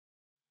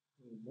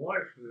my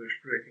first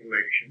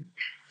recollection,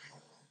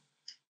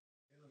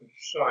 on a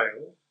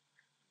sail,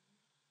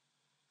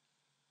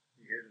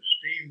 he had a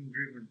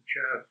steam-driven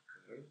chaff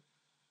car,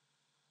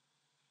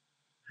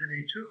 and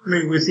he took me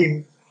with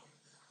him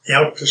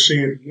out to see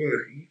it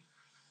working.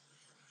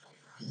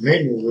 The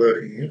men were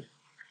working it,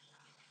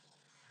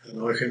 and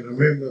I can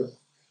remember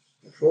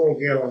a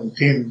 4-gallon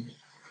tin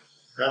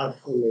half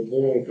full of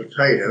boiled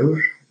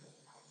potatoes,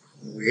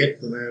 and we ate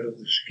them out of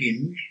the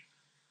skins.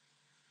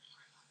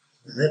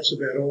 And that's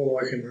about all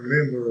I can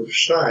remember of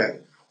sail.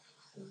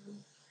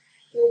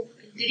 Well,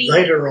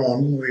 Later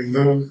on, we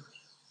moved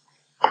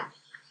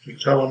to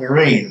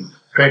Tullamarine,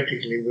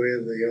 practically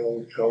where the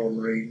old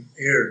Tullamarine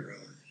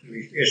aerodrome is, at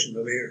least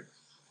Essendon Air.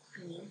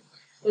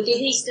 Well, did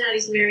he start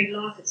his married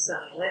life at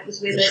Sale? That was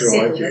where That's they right,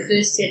 settled, yeah. they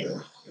first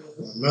settled.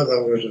 My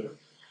mother was a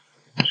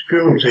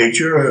school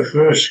teacher. Her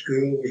first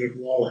school was at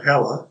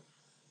Walhalla,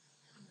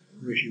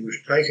 where she was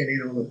taken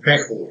in on a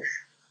pack horse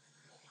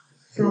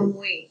From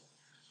where?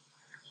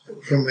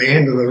 from the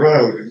end of the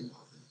road and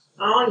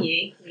Oh,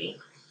 yeah, yeah.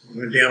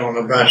 went down on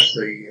a bus.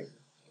 The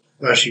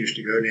bus used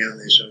to go down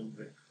there some,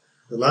 but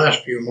the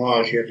last few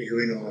miles you had to go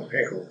in on a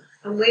pack horse.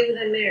 And where were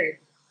they married?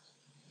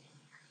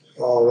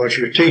 Oh, well,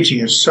 she was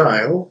teaching us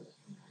sail,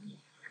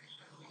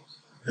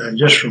 and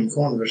just from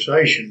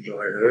conversations I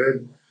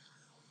heard,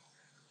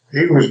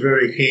 he was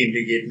very keen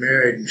to get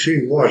married and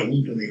she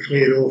wasn't, and he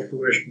cleared off to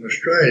Western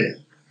Australia.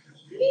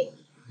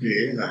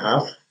 Yeah, in a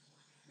huff.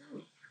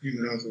 Him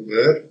and Uncle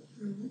Bert.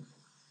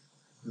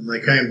 And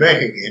they came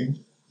back again,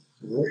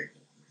 of course.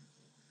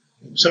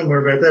 And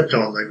somewhere about that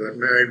time they got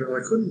married, but I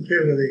couldn't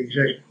tell you the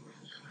exact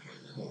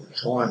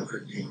time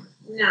could be.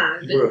 No,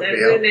 but they Worked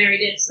were out.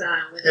 married at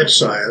Sale. At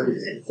Sale,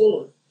 yeah. At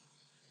Fulham.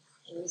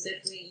 Or was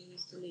that where you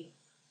used to live?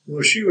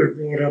 Well, she was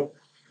brought up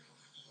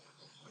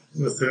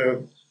with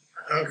her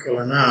uncle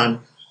and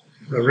aunt,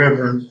 the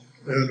Reverend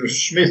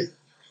Ernest Smith.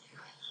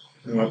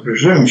 And I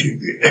presume she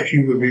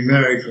would be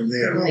married from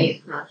there on. Yeah,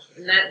 right.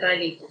 And that they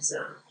lived at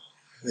Sale.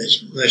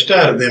 They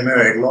started their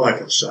married life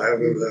at Sale, but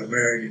they were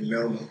married in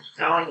Melbourne.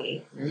 Oh,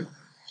 yeah.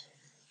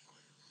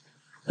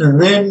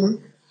 And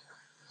then,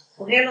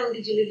 Well, how long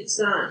did you live at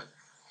Sale?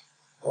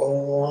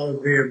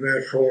 I'd be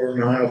about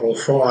 4.5 or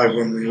 5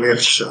 when we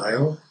left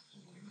Sale.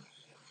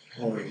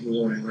 I was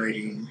born in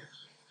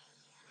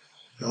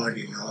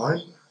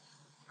 1899.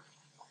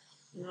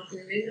 And I can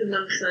remember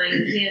Mum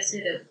saying the house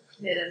had a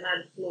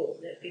mud floor,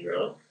 would that be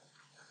right?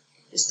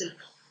 Just a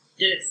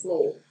dirt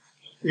floor.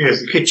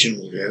 Yes, the kitchen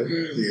would have,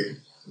 yeah.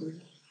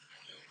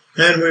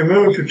 And we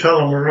moved to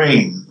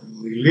Tullamarine.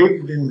 We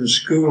lived in the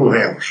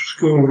schoolhouse,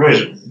 school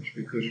residence,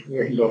 because it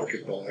wasn't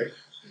occupied.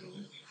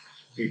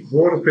 He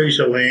bought a piece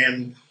of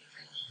land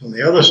on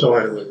the other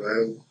side of the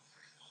road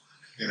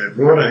and had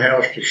bought a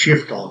house to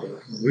shift onto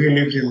it. And we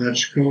lived in that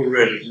school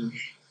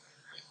residence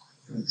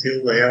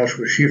until the house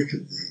was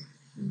shifted there.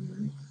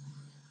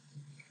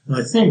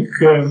 I think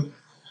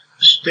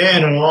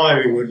Stan and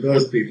Ivy would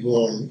both be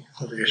born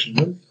at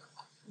Essendon.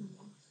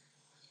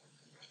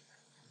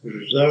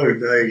 Because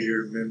those days you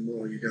remember,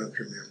 or you don't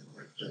remember,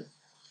 but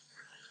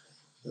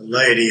the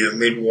lady, a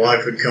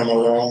midwife, would come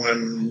along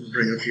and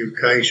bring a few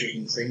cases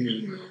and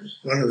things.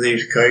 One of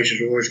these cases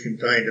always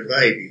contained a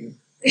baby.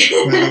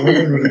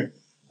 When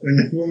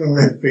the woman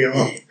left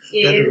behind,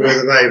 Yeah, that was where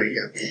the baby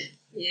came.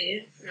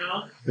 Yeah,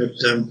 right. But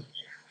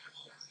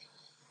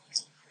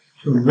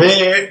from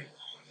there,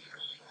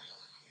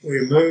 we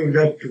moved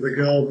up to the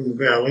Golden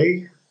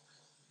Valley,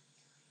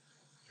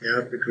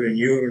 out between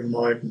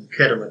Ewan-Mite and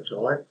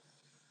Catamatite.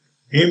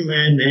 Him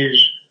and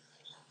his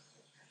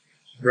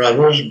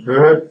brothers,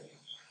 Bert,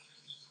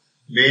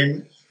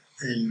 Ben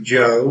and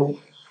Joe,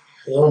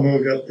 all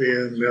moved up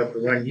there in about the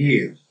 1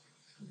 year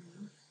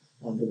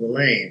onto the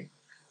land.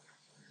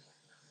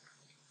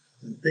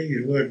 And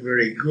things weren't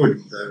very good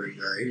in those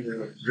days. There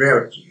were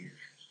drought years.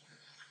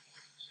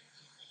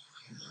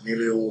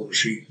 Nearly all the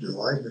sheep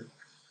died, but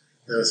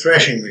they were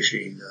thrashing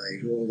machine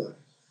days.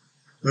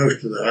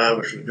 Most of the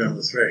harvest was done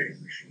with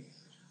thrashing machines.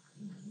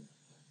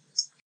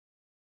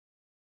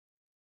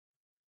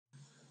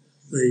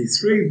 The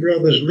 3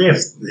 brothers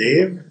left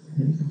there,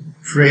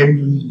 Fred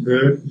and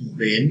Bert and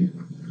Ben.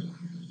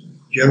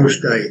 Joe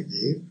stayed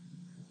there.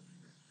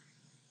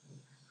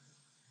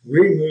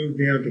 We moved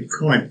down to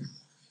Kyneton.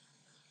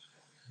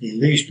 He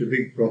leased a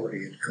big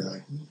property at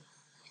Kyneton.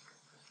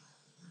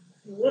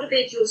 What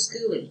about your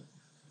schooling?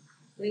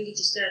 When did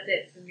you start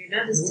that? From your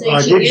mother's teaching?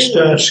 I did you,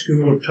 start or?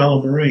 school at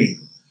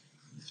Tullamarine,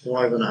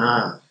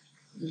 5.5.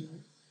 You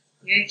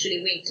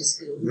actually went to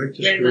school. Went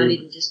to Grandma school.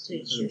 didn't just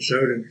teach you. And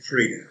so did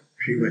Frida.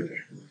 She went to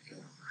school at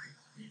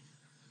Tullamarine.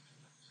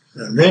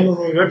 And then when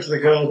we got to the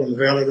Golden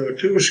Valley, there were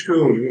 2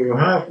 schools. We were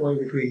halfway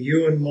between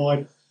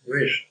Ewan-Mite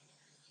West,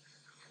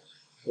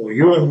 or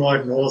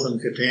Ewan-Mite North and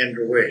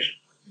Katandra West.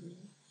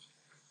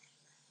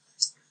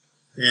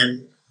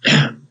 And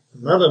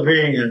Mother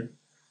being a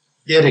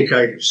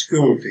dedicated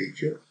school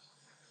teacher,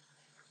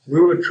 we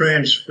were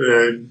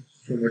transferred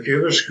from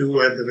whichever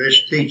school had the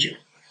best teacher.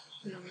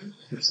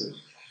 If the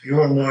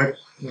Ewan-Mite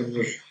one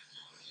was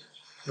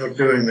not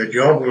doing the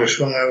job, we'll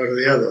swung over to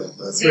the other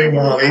one. 3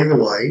 mile either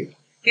way.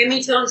 How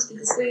many times did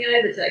the swing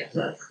over take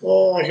place?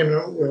 Oh,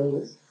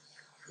 well,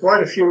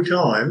 quite a few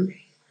times.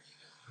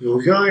 We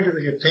were going to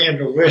the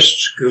Katanda West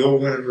School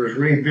when it was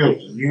rebuilt.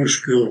 A new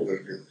school was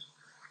built.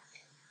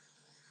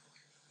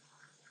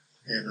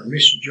 And a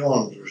Miss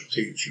Johns was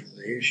teaching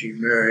there. She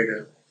married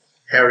a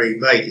Harry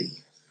Beatty.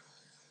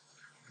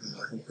 And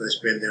I think they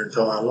spent their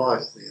entire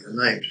life there.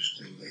 The names are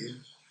still there.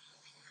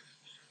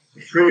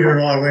 Frida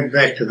and I went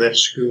back to that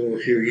school a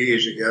few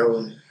years ago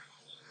and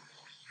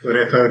got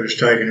our photos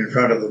taken in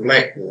front of the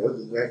blackboard.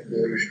 The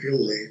blackboard is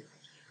still there.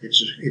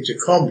 It's a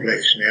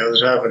complex now.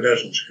 There's half a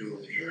dozen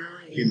schools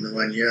in the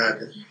one yard.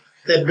 But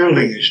that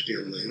building is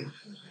still there.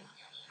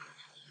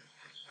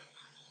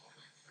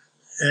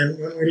 And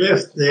when we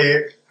left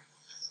there...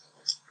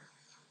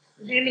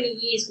 How many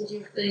years would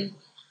you have been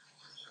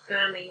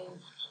farming in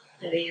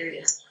that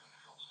area?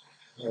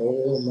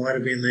 Oh, I might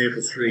have been there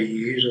for 3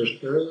 years, I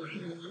suppose.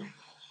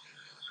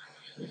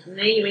 And from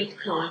there you went to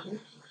Kyneton.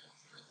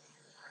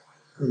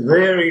 From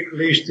there, at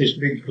least this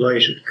big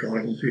place at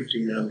Kyneton,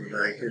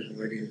 1,500 acres, and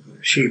went in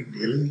for sheep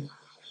dealing.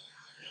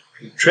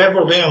 We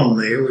travelled down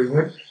there. We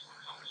went,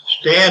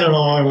 Stan and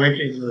I went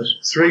in the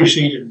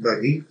 3-seated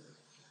buggy.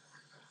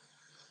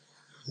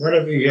 One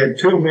of us had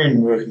 2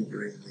 men working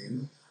for him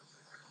then,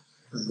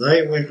 and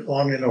they went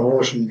on in a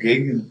horse and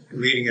gig and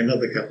leading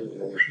another couple of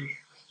horses.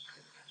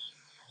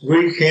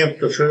 We camped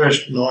the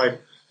first night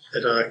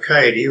at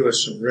Arcadia with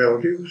some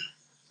relatives.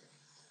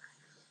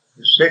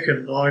 The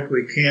second night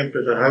we camped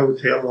at a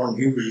hotel on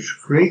Hughes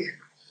Creek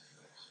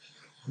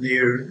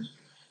near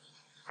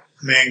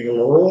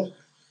Mangalore.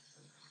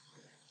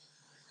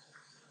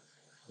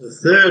 The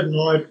third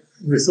night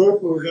we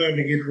thought we were going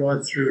to get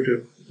right through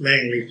to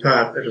Langley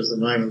Park, that is the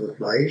name of the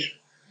place.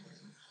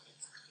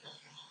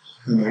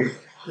 And we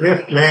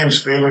left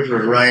Lansfield, it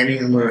was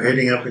raining and we were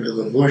heading up into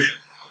the bush.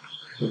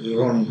 We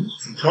were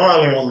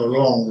entirely on the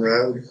wrong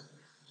road.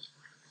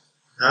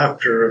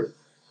 After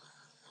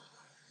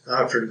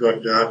it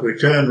got dark, we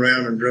turned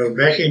round and drove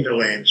back into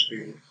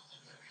Lansfield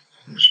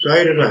and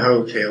stayed at a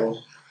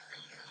hotel,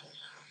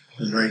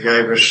 and they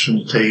gave us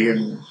some tea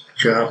and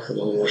chaff for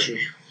the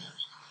horses.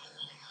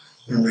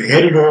 And we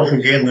headed off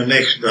again the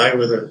next day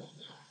with a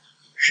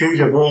sheet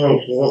of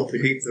oilcloth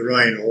to keep the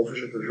rain off,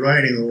 as it was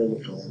raining all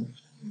the time.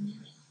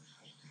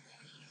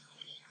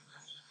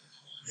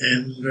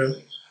 And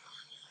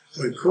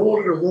we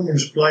called at a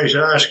woman's place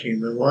asking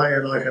the way,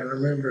 and I can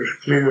remember as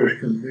clear as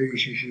can be.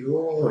 She said,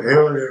 "Oh,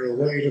 hell, you're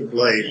away to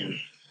blazes.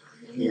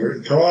 You're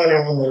entirely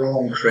on the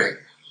wrong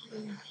track."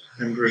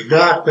 And it was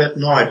dark that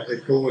night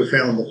before we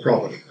found the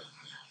property.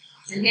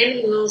 And how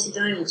many miles a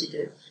day would you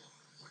do?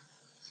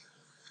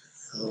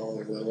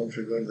 Oh, well, once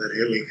we got into that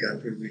hilly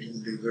country, we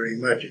didn't do very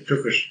much. It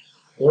took us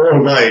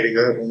all day to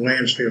go from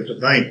Lansfield to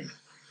Bainton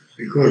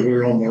because we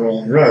were on the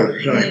wrong road. It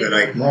was only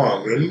about 8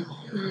 miles, really.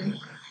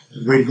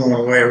 We'd gone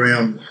away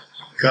around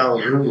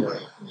Carlsruhe way.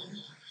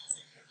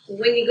 Well,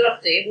 when you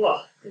got there,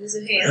 what? There was a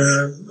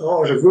house? It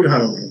was a good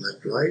home in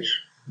that place.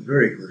 A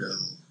very good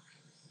home.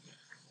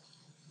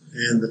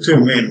 And the 2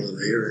 men were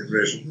there in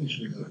residence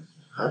in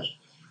a hut.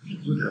 It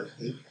was a good hut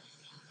there.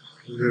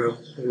 There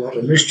was a lot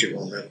of mischief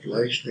on that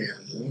place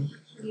down there.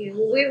 Yeah,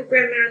 well, where were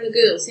Grandma and the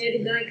girls? How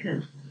did they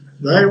come?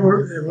 They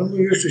were, when we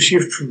used to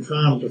shift from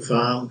farm to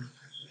farm,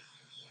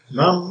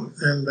 Mum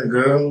and the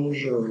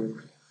girls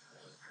or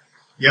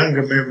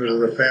younger members of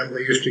the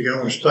family used to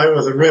go and stay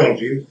with a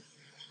relative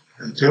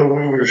until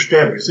we were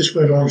established. This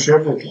went on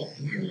several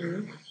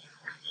times.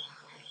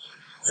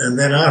 And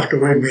then after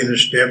we'd been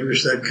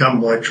established, they'd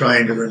come by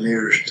train to the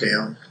nearest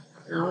town.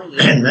 Oh,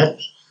 yeah. In that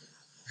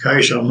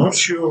case, I'm not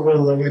sure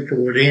whether they went to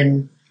Wood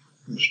End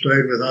and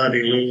stayed with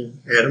Auntie Lil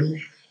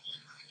Adams,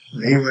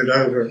 and he went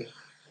over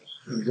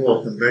and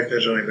brought them back.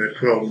 That's only about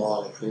 12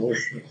 miles across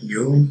at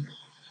Newham.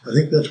 I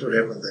think that's what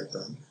happened that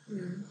time.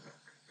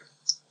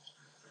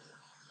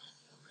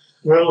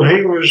 Well,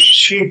 he was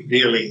sheep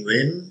dealing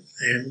then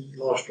and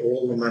lost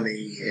all the money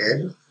he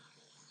had.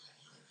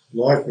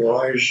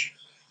 Likewise,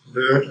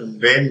 Bert and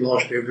Ben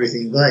lost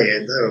everything they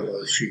had. They were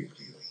both sheep dealing.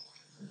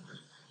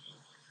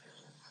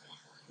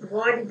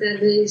 Why did they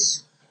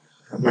lose?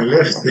 We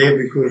left there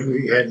because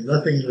we had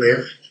nothing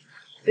left.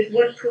 But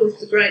what caused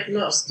the great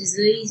loss?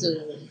 Disease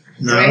or?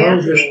 No,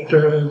 just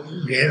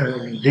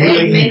dealing,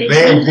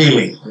 bad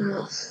dealing.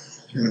 Oh.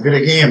 And a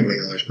bit of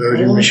gambling, I suppose,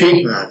 in the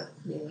sheep market.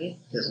 Yeah.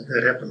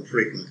 That happened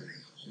frequently.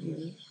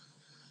 Yeah.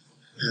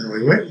 And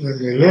when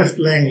we left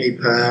Langley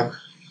Park,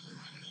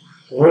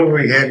 all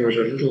we had was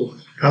a little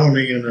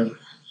pony and a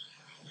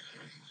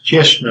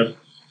chestnut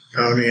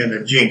pony and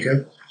a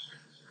jinker.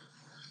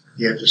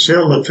 He had to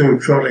sell the 2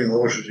 trotting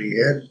horses he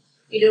had.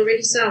 You'd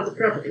already sold the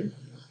property?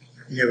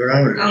 He never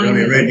owned it, he was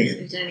only renting it.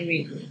 He was only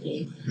renting it,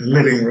 yeah. And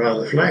living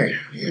rather flash.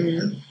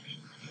 And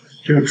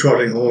 2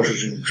 trotting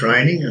horses in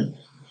training, and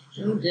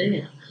Oh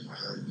dear.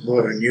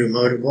 bought a new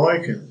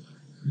motorbike and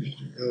used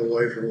to go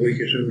away for a week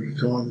or 2 at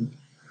a time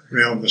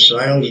round the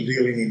sales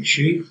dealing in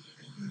sheep.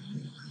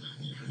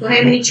 Well,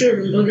 how many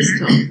children by this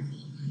time?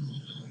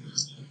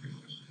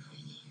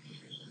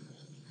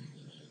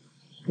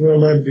 Well,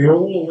 they'd be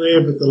all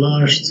there but the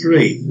last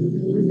three.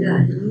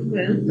 Yeah.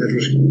 Well. That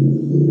was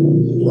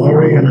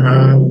Laurie and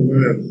Harve and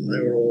Mervyn.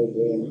 They were all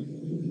born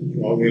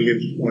while we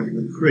lived at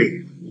Monument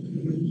Creek.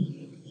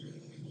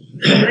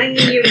 When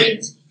you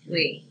went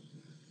where?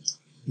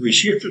 We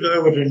shifted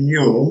over to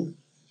Newham,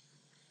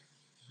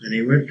 and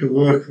he went to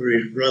work for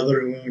his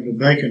brother who owned a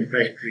bacon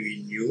factory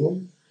in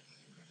Newham.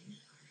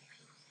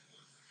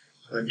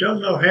 I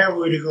don't know how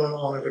we'd have gone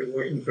on if it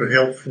wasn't for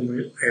help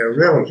from our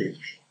relatives.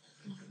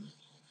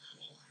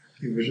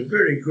 He was a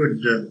very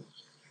good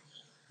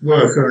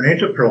worker and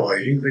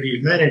enterprising, but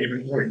his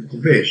management wasn't the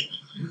best.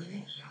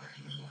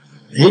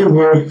 He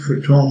worked for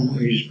Tom,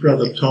 his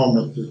brother Tom,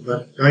 at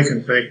the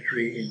bacon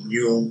factory in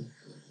Newham,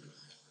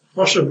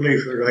 possibly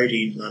for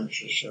 18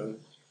 months or so.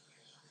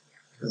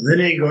 And then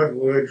he got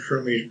word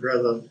from his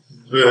brother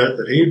Bert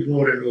that he'd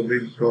bought into a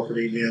big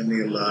property down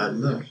near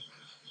Lardner,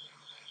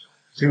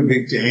 too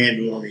big to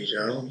handle on his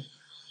own.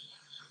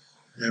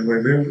 And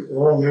we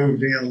all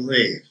moved down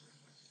there.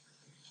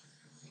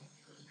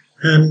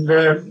 And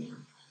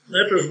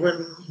that was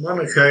one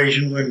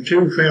occasion when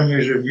two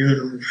families of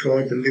Newnham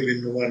tried to live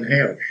in the one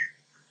house.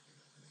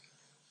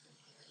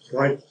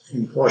 Quite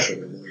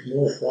impossible. There was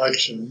more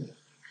fights and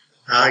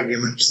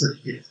arguments than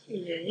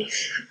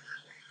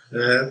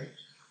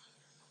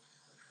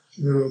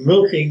we were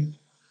milking.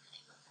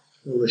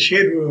 Well, the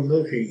shed we were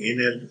milking in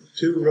had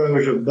 2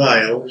 rows of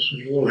bales,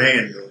 it was all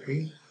hand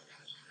milking,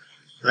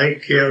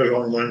 8 cows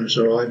on one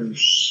side and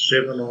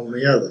 7 on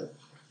the other.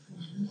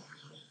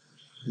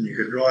 And you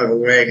could drive a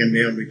wagon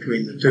down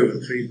between the two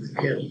and feed the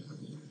cattle.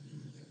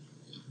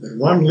 But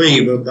one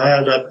lever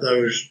bailed up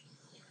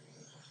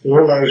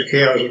all those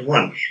cows at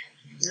once.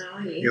 Oh,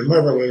 yeah. Your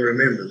mother will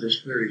remember this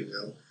very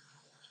well.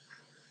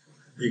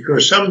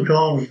 Because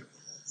sometimes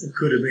it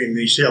could have been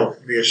myself,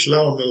 be a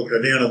slow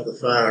milker down at the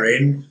far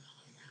end,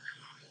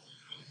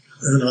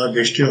 and I'd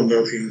be still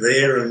milking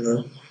there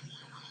and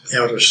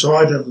out of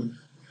sight, and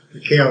the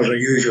cows are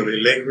usually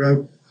leg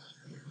roped.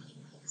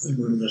 And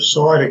when the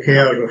side of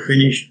cows were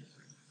finished,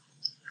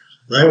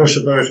 they were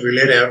supposed to be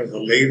let out with a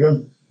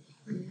lever.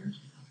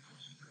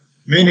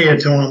 Many a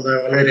time they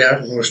were let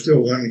out and there was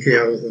still one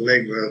cow with a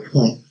leg rope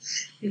on.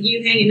 And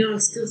you hanging on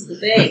still to the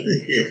bag.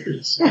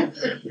 Yes,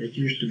 it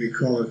used to be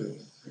comical.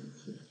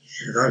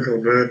 And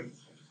Uncle Bert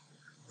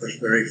was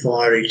very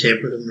fiery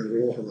tempered and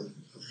was often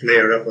a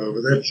flare up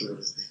over that sort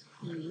of thing.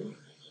 Mm-hmm.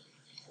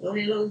 Well,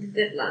 how long did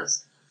that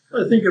last?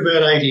 I think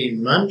about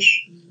 18 months,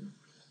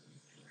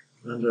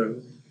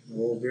 under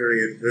all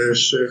very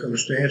adverse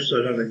circumstances.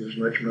 I don't think there's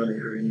much money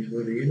for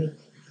anybody in it.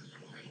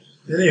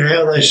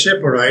 Anyhow, they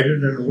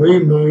separated and we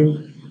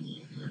moved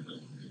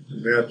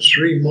about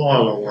 3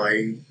 mile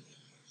away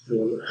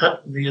to a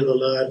hut near the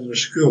Lardner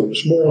School, a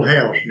small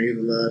house near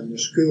the Lardner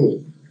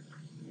School.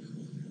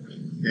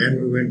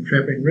 And we went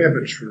trapping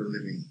rabbits for a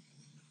living.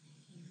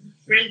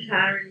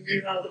 Grandpa and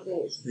you older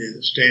boys? Yeah,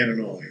 Stan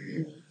and I.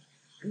 Yeah.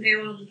 And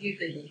how old would you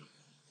be then?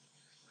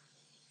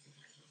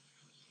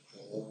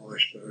 Oh, I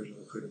suppose I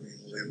could have been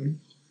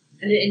 11.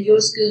 And your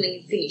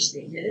schooling had finished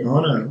then, had it? Oh,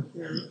 no.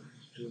 No.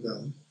 Too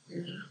young.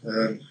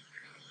 Mm-hmm.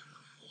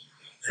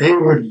 He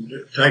would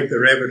take the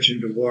rabbits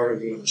into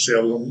Warrigal and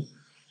sell them.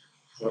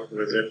 What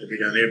would have to be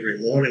done every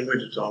morning.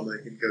 Winter time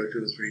they could go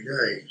 2 or 3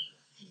 days.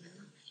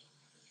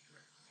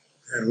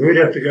 And we'd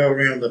have to go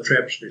around the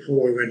traps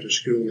before we went to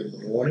school in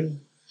the morning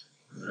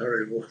and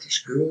hurry off to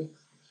school.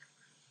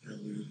 And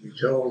we'd be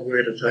told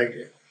where to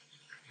take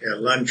our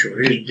lunch or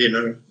his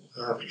dinner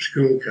after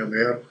school come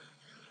out,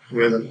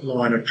 where the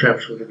line of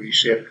traps were to be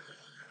set.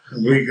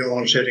 And we'd go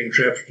on setting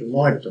traps to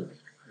light them.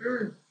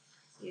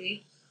 Yeah.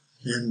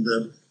 And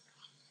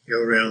go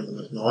around them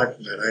at night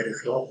about 8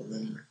 o'clock and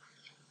then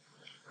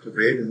to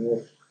bed and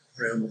walk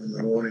around them in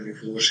the morning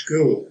before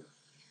school.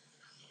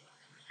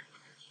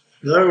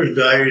 Those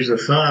days the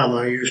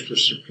farmer used to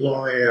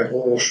supply our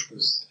horse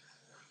with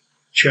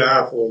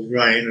chaff or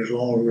grain as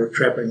long as we were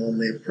trapping on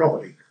their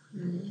property.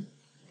 Mm-hmm.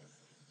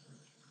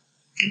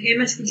 And how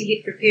much would you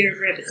get for a pair of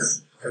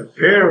rabbits? A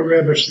pair of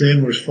rabbits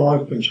then was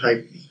 5p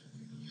halfpenny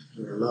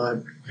for a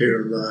large pair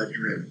of large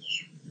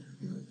rabbits.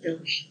 Oh,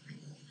 gosh.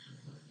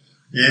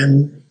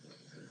 And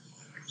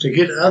to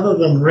get other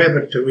than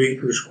rabbit to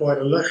eat was quite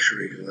a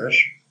luxury to us.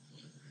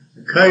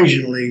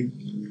 Occasionally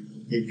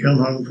he'd come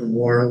home from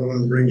Warrigal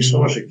and bring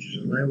sausages,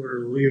 and they were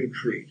a real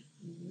treat.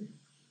 Mm-hmm.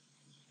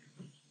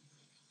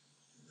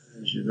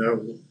 As you know,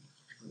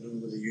 I don't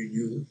know whether you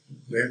knew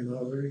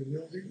Grandma very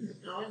well, did you?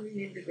 I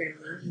remember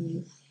Grandma.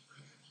 Mm-hmm.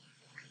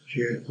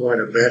 She had quite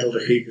a battle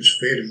to keep us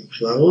fed and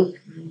clothed.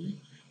 Mm-hmm.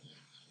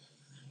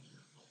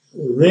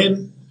 Well,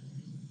 then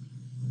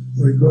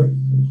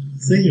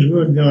things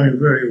weren't going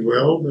very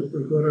well, but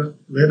we got a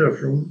letter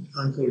from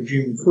Uncle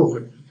Jim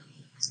Cook at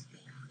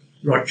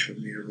Rochford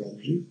near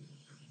Romsey.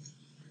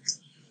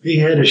 He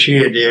had a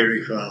share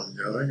dairy farm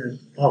going and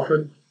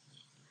offered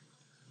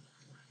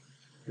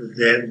with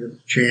Dad the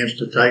chance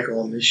to take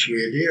on this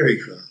share dairy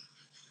farm.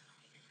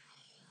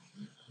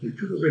 We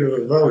took a bit of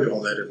a vote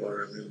on that, if I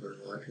remember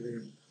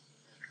rightly.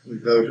 We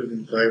voted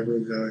in favour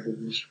of going to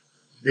this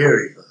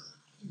dairy farm.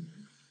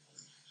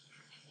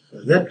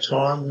 At that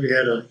time we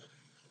had a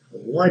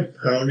white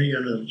pony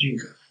and a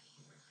jinker.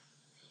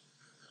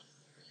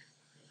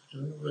 I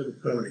don't know where the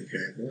pony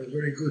came from. It was a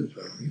very good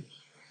pony.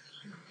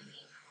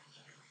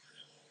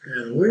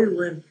 And we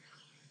went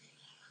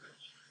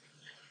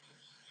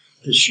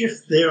to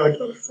shift there. I'm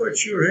not quite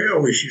sure how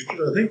we shifted.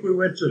 I think we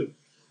went to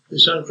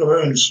this Uncle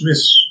Ern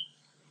Smith's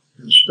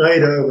and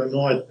stayed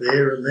overnight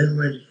there, and then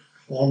went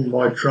on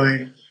by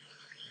train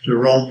to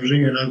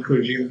Romsey, and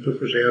Uncle Jim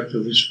took us out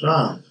to this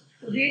farm.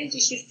 Well, how did you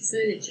shift the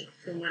furniture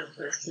from one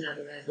place to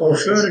another? Oh,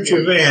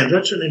 furniture vans,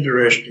 that's an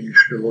interesting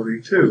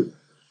story too.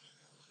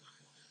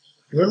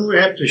 When we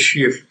had to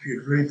shift,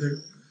 you'd read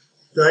the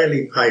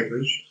daily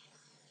papers,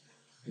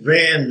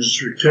 vans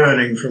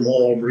returning from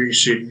Albury,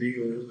 Sydney,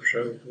 or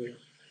so forth,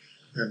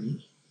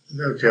 and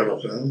no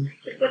telephone.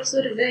 But what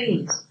sort of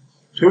vans?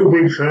 2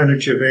 big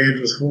furniture vans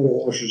with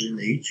 4 horses in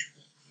each.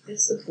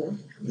 That's the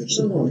point. That's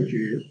the point,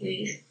 yes.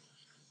 Yeah.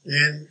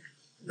 And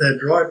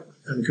they'd write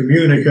and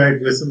communicate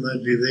with them.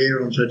 They'd be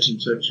there on such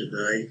and such a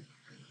day.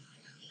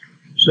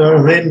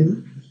 So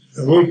then,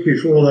 a week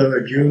before they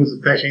were due, the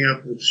packing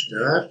up would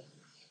start.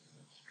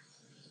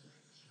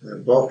 The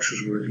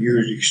boxes were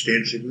used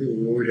extensively.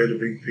 We always had a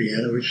big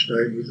piano which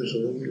stayed with us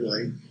all the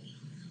way.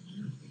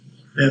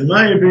 And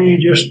maybe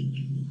just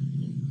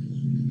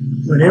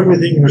when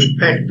everything was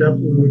packed up,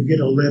 we would get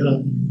a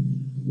letter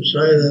to say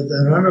that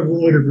they're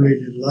unavoidably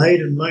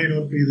delayed and may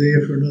not be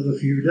there for another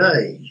few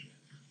days.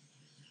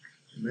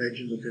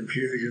 Imagine the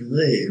confusion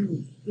there.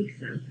 Big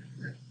fun.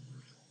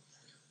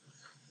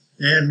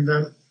 And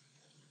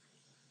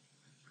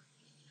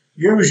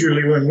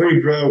usually when we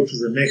drove to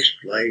the next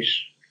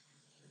place,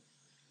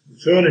 the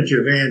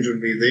furniture vans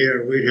would be there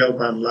and we'd help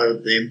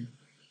unload them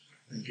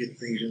and get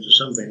things into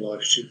something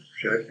like shape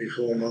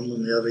before Mum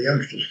and the other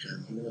youngsters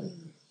came along.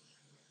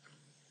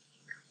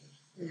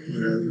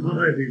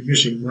 Maybe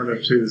missing 1 or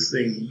 2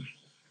 things.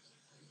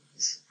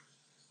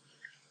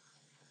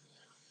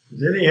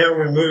 But anyhow,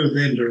 we moved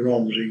into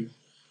Romsey.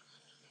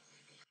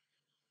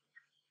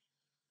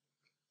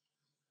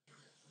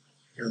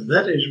 And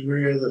that is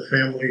where the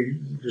family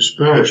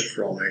dispersed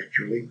from,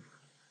 actually.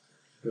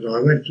 But I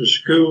went to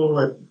school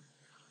at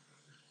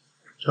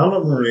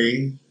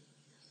Tullamarine,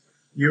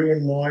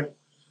 Ewan-White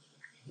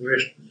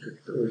West,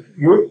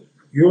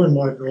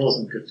 Ewan-White North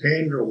and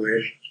Katandra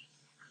West.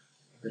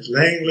 At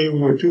Langley, we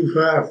were too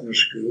far from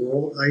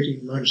school.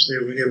 18 months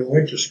there, we never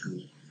went to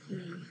school.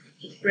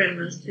 Just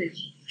grandma's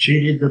teaching. She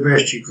did the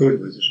best she could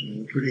with us, and it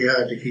was pretty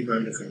hard to keep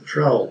under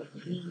control.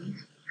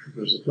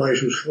 Because the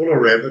place was full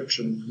of rabbits,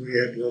 and we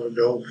had a lot of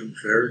dogs and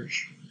ferrets,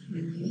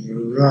 and we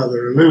were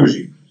rather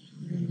elusive.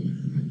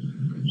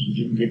 She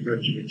didn't get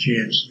much of a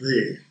chance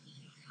there.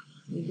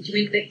 Yeah, but you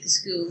went back to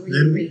school.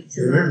 Then we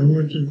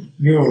went to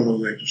Newham. We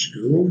went to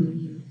school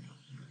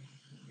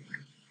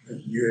at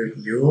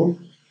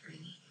Newham.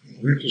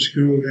 Went to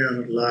school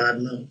down at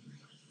Lardner.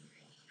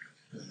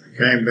 I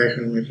came back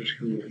and went to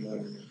school at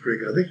Monument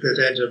Creek. I think that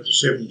adds up to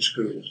 7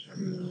 schools.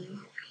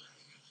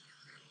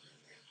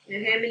 Now,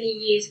 how many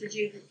years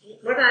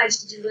what age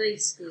did you leave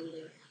school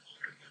then?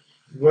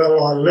 Well,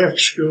 I left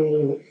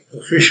school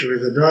officially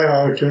the day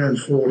I turned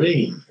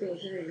 14.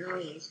 14, oh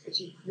yes, but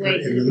you But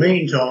waited. in the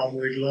meantime,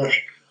 we'd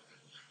lost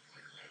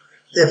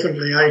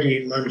definitely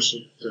 18 months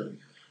at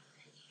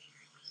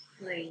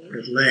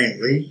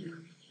Langley.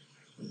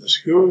 And the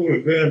school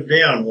was burnt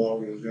down while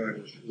we were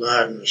going to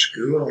Lardner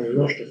School, and we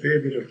lost a fair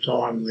bit of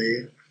time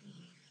there.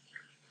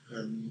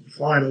 And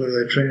finally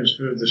they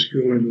transferred the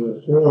school into a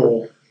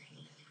hall,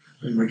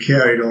 and we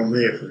carried on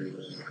there for a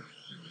while.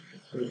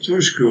 There were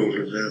 2 schools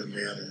were burnt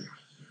down in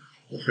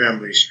the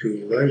family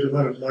school. Those of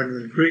one at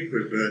Monument Creek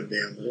was burnt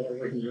down, but I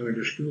wasn't going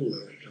to school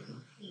that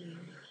time.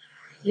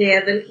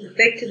 Yeah,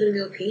 back to the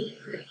milking.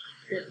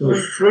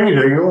 Well,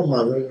 Frida, your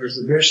mother, was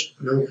the best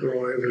milker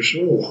I ever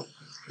saw.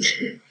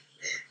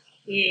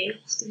 Yeah,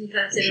 just didn't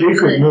pass it She on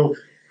could to milk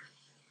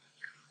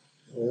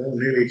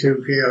nearly 2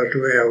 cows to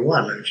our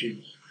 1, and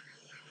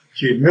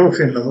she'd milk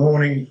in the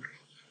morning,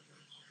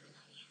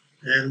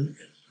 and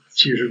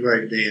she was a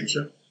great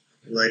dancer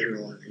later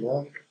on in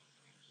life.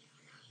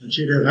 And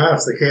she'd have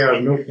half the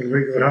cows milked when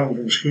we got home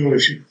from school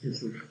if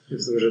there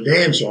was a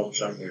dance on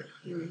somewhere,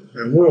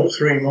 and walk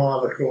 3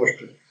 miles across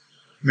to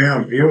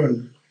Mount View,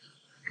 and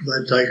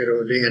they'd take her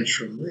to a dance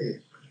from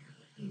there.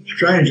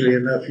 Strangely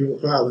enough, your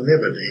father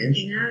never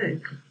danced.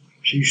 No.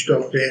 She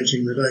stopped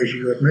dancing the day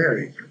she got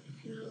married.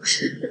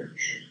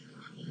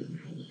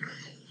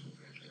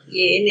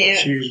 Yeah, now.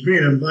 She's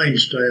been a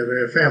mainstay of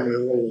our family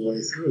all the way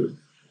through.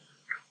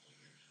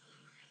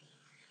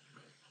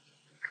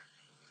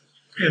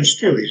 And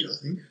still is, I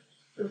think.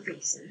 I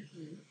think so.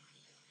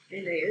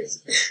 It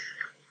is.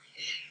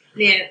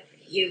 Now,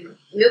 you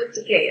milked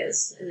the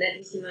cows, and that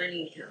was the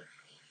main income.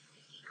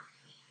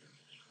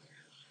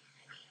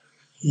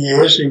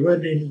 Yes, he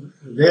went in.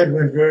 Dad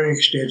went very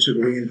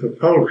extensively in for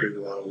poultry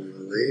while we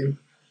were there.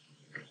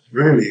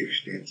 Really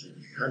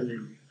extensively.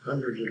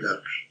 Hundreds of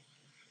ducks.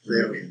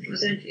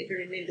 Thousands. I don't ever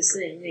remember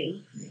seeing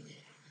them.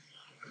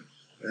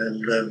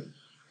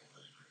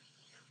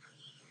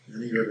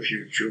 And he got a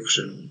few chooks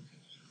and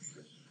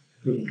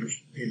put them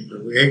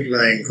into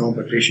egg-laying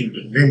competitions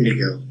at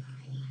Bendigo.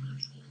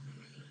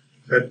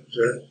 But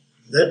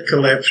that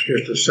collapsed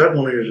just as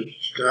suddenly as it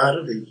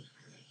started. He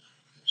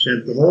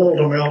sent them all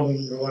to Melbourne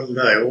in one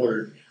day,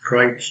 ordered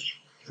crates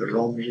to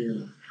Romsey,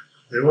 and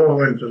they all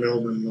went to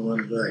Melbourne in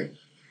one day.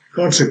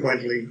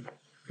 Consequently,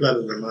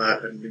 flooded the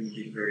market and didn't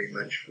do very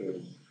much for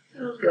them.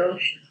 Oh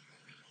gosh.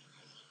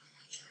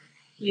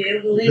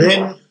 Yeah, well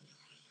then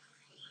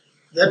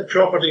that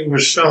property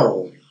was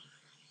sold.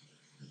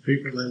 The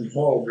people in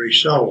Holbury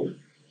sold it.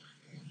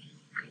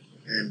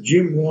 And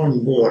Jim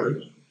Wan bought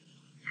it.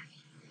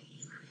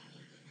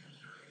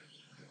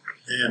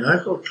 And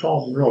Uncle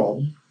Tom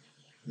Robb,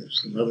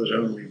 that's the mother's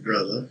only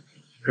brother,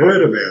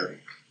 heard about it.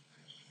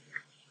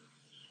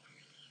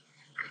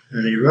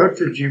 And he wrote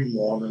to Jim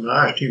Wan and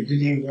asked him,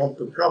 did he want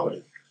the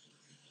property?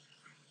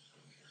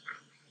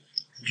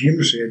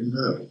 Jim said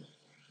no.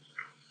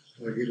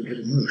 I get a bit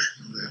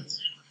emotional about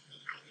this.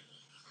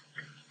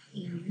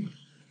 Mm-hmm.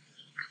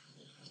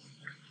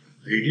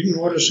 He didn't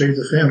want to see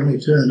the family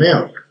turn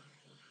out.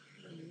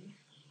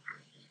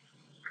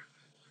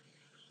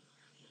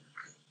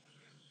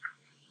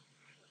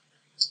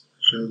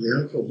 So the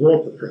uncle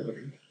bought the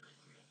property,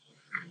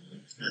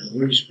 and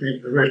we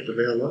spent the rest of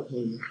our life,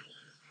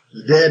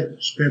 the dad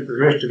spent the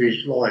rest of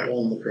his life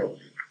on the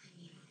property.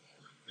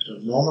 It's a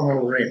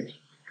nominal rent.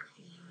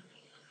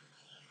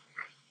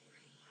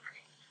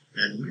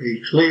 And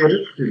he cleared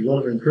it, did a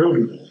lot of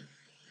improvement on it,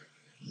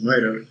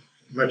 made a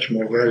much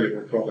more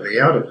valuable property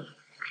out of it.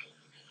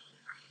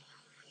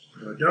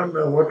 I don't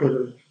know what would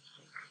have,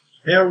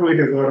 how we'd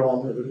have got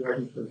on if it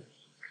wasn't for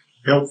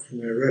help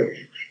from our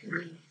relatives.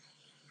 Mm.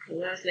 Well,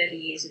 those latter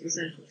years it was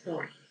Uncle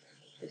Tom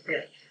that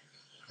helped.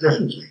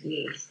 Definitely.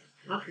 Yes.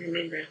 I can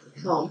remember Uncle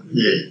Tom.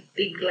 Yeah.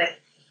 Big black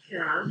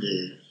car.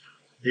 Yeah.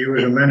 He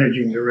was a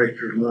managing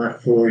director of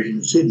Mark Foy's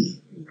in Sydney.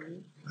 Mm-hmm.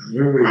 And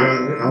we were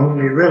his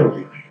only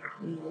relatives.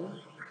 Mm-hmm.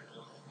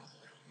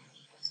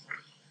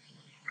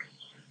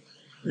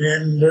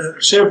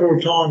 And several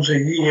times a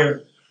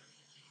year,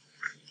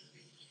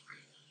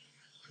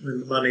 when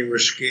the money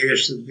was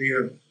scarce, there'd be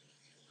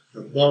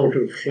a bolt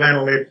of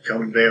flannelette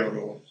come down,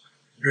 or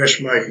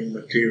dressmaking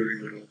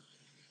material, or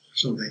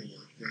something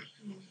like that.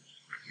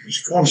 He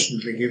was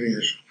constantly giving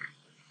us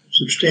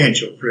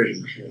substantial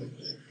presents like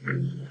that.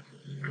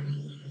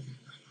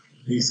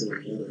 He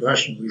thought a lot of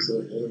us, and we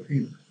thought a lot of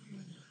him.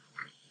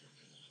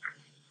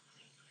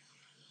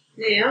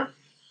 Now,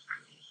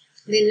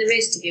 then the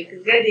rest of you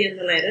can go down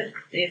the ladder.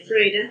 Now,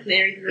 Frida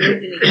married Roy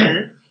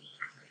Vinegar.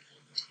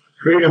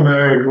 Frida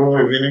married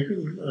Roy Vinegar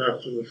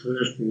after the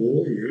First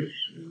War, yes.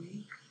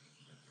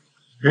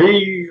 You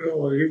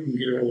can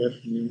get all that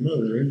from your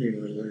mother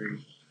anyway.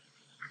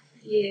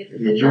 Yeah,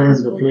 but He joined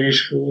the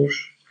police force,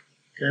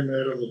 came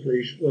out of the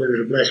police, well, he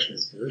was a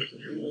blacksmith first.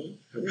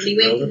 When he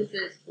went to the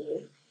First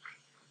War.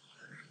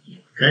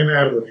 Came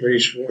out of the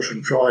police force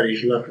and tried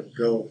his luck at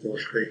gold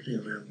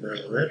prospecting around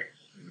Ballarat.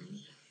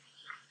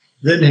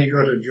 Then he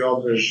got a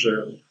job as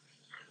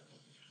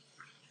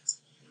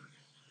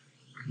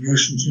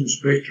nuisance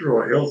inspector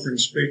or health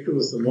inspector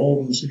with the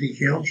Melbourne City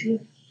Council.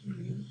 I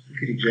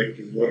forget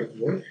exactly what it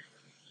was.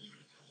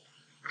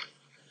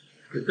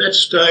 At that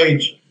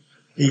stage,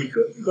 he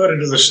got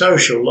into the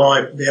social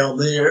life down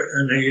there,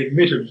 and he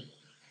admitted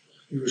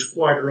he was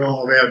quite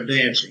wrong about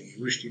dancing.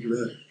 He wished he'd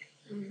learned it.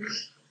 Mm-hmm.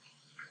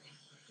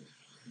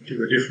 He took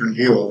a different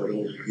view of it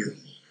altogether.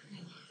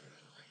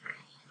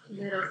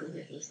 That often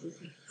happens,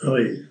 doesn't it? Oh,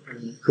 yeah.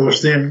 And of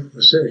course, then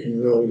the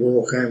Second World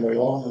War came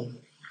along, and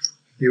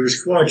he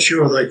was quite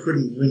sure they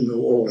couldn't win the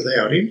war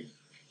without him.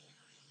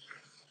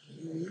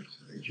 Mm-hmm.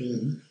 They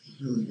joined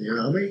the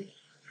army.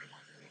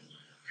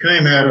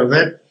 Came out of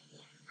that.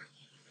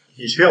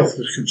 His health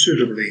was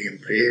considerably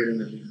impaired,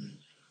 and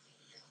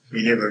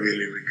he never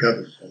really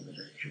recovered from it,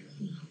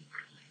 actually.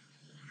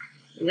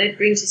 And that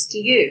brings us to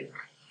you.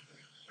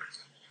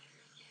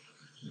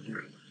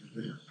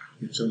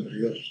 Get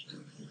somebody else to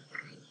do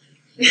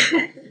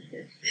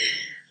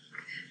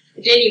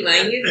But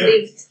anyway, you've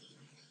lived.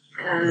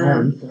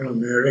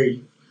 I'm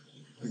married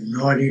in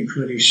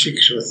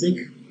 1926, I think.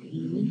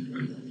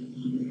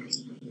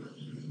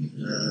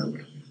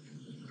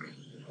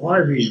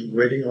 Ivy's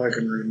wedding I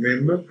can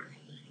remember.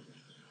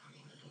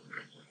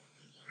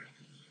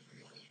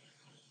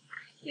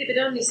 Yeah, but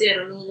I missed out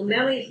on all the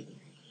Mallee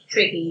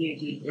trekking you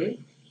did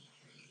then.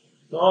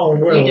 Oh,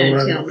 well, You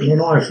don't tell me. when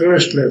I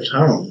first left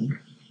home,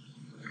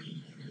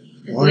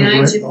 At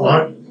the age of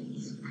what?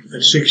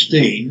 At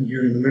 16,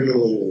 during the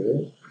middle of the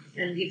war,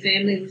 And your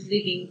family was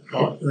living.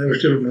 they were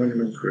still in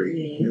Monument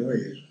Creek. Yeah. Oh,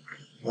 yes.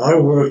 I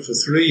worked for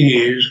 3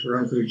 years for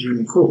Uncle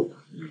Jim Cook,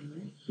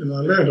 and I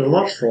learned a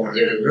lot from him.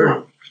 Doing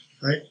what?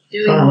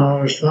 Doing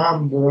I was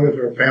farm boy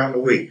for £1 a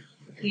week.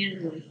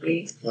 £1 a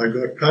week, yeah. I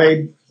got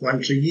paid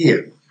once a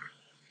year.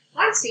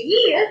 Once a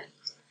year?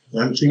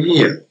 Once a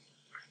year.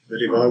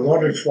 But if I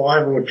wanted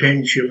 5 or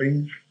 10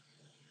 shillings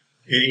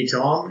any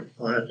time,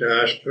 I had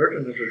to ask for it,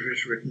 and it was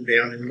just written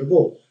down in the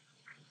book.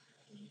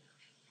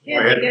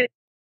 How did it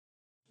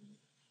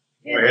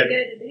How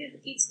the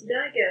kids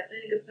today go if they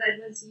only got paid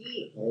once a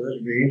year? Oh,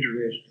 that'd be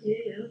interesting.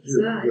 Yeah, I'd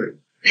Good,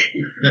 say.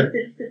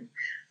 good.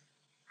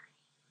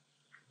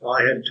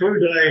 I had 2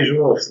 days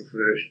off the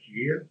first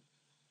year,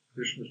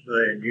 Christmas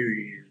Day and New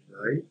Year's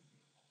Day.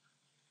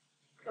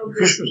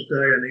 Christmas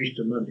Day and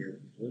Easter Monday, I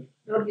think it was.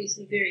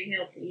 Obviously very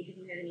healthy. You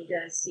didn't have any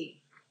days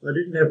sick. I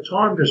didn't have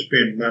time to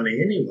spend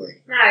money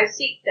anyway. No,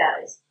 sick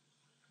days.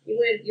 You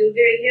were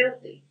very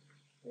healthy.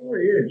 Oh,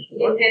 yes. You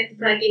didn't have to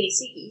take any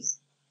sickies.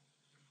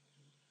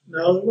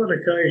 No, the one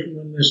occasion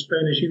when the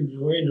Spanish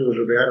influenza was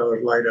about, I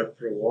was laid up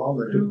for a while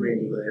and they took me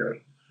into the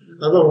house.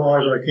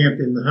 Otherwise, I camped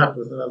in the hut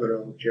with another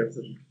old chap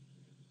that's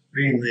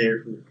been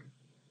there for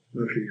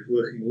most of his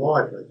working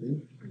life, I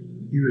think.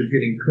 He was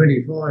getting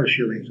 25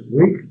 shillings a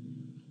week,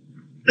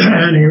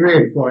 and he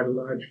reared quite a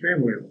large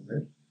family on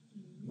that.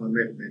 I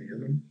met many of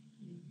them.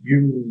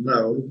 You will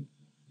know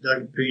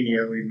Doug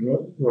Pinio in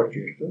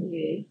Rochester.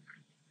 Yeah.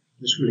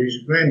 This was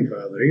his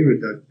grandfather. He was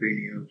Doug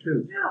Pinio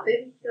too. No,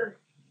 baby, go.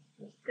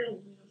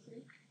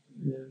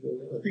 Yeah,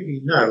 well, I think he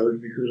knows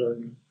because I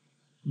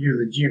knew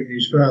the Jim,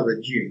 his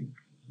father Jim.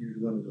 He was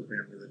one of the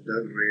family that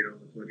Doug reared on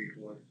the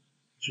 25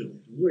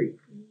 shillings a week.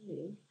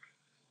 Mm-hmm.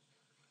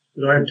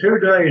 But I had 2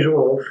 days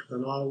off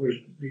and I was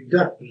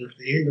deducted at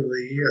the end of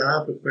the year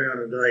 £0.5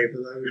 a day for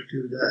those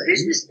 2 days.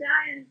 Christmas Day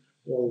and...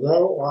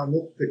 Although I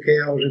milked the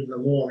cows in the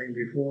morning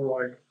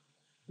before I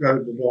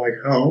rode the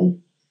bike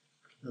home,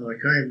 and I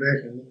came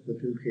back and milked the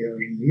 2 cows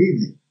in the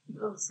evening.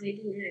 Oh, so you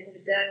didn't have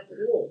a day off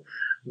at all?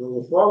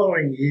 Well, the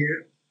following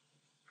year,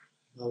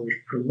 I was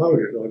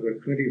promoted. I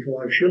got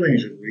 25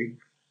 shillings a week.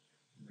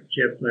 A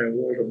chap named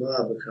Walter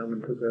Barber come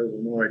and took over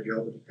my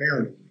job at the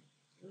pound.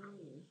 Oh.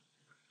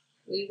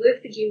 Well, you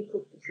worked for Jim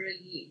Cook for 3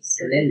 years,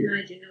 so that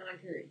made you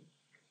 19.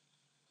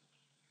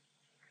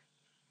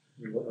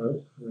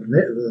 Well,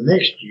 the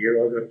next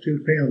year, I got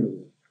 £2 a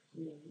week.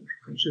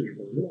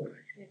 Considerable rise.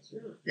 That's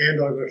right.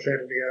 And I got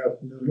Saturday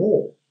afternoon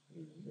off.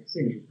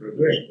 Things were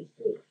progressing.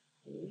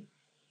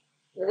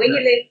 Well, when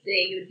you left there,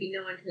 you would be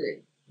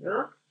 19,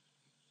 right?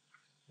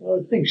 I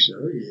think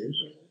so, yes.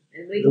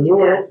 And where did you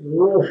The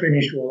war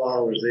finished while I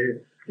was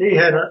there. He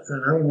had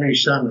an only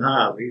son,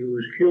 Harvey, who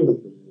was killed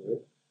at the war.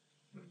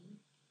 I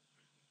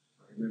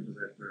remember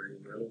that very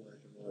well. I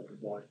had to ride the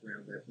bike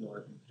around that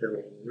night and tell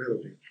all the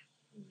relatives.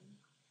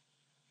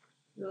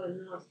 Not a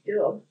nice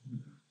job.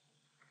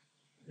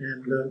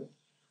 And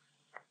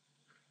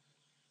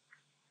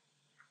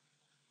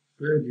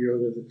third year I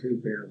got the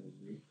 £2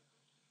 a week.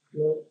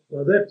 Well,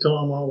 by that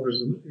time I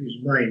was his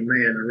main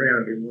man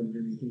around. He wanted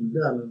anything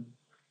done. And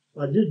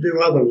I did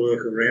do other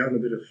work around, a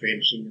bit of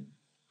fencing and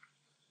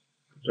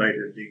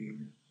potato digging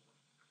and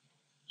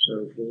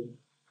so forth.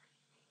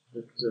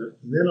 But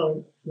then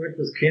I went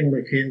with Ken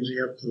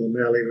Mackenzie up to the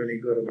Mallee when he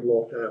got a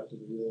block after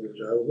the war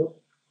was over.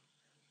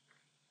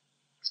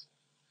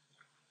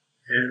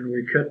 And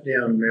we cut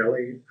down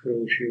Mallee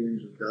 12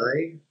 shillings a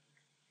day.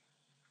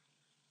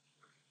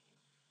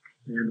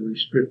 And we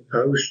split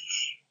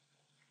posts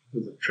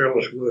with the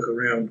trellis work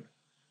around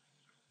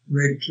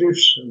Red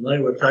Cliffs, and they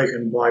were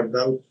taken by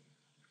boat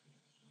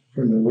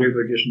from the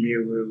river just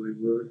near where we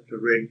were to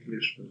Red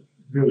Cliffs for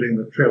building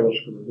the trellis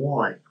for the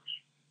wines.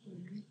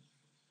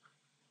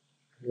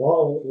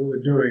 While we were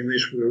doing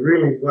this, we were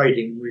really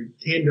waiting. We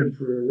tendered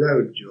for a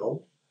road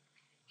job,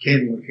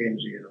 Ken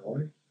Mackenzie and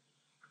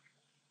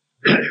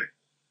I,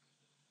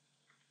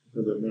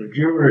 for the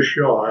Mildura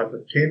Shire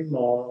for 10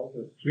 miles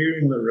of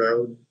clearing the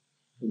road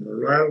from the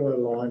railway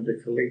line to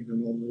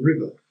Colignan on the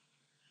river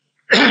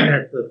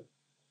at the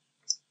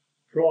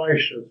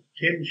price of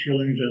 10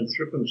 shillings and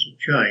threepence a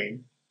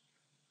chain,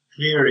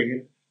 clearing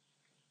it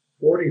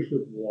 40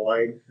 foot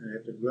wide and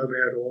had to grub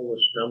out all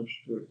the stumps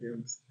to a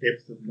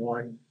depth of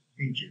 9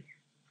 inches.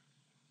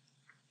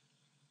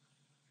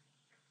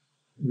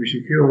 We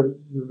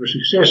were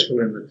successful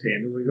in the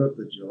tender, we got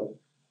the job,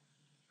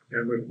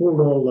 and we pulled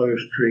all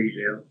those trees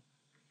out.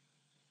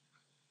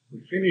 We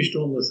finished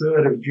on the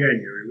 3rd of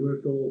January,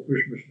 worked all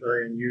Christmas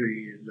Day and New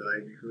Year's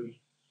Day because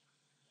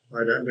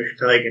I'd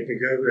undertaken to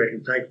go back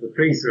and take the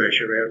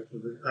pre-thresher out for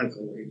the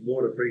uncle. He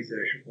bought a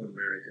pre-thresher from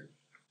America.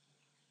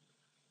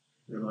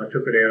 And I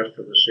took it out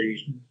for the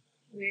season.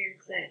 Where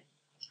is that?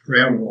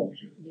 Round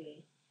Romsey.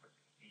 Yeah.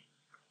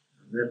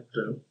 And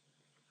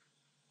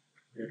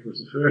that was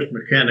the first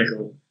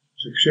mechanical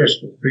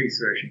successful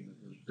pre-threshing that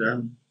was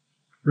done.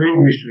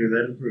 Previous to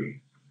that, it was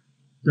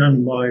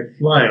done by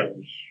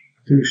flails,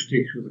 2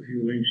 sticks with a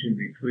few links in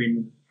between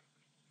them.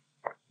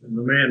 And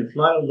the man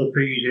flailed the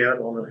peas out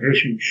on a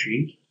hessian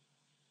sheet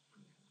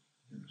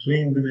and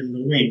cleaned them in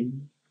the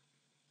wind,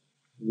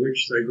 for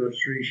which they got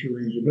 3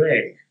 shillings a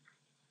bag.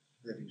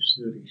 That is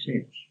 30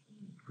 cents.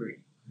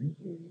 Pretty.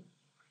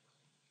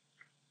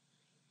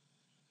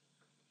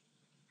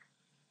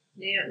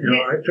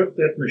 Now, I took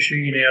that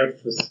machine out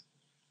for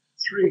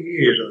 3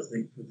 years, I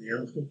think, for the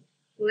uncle.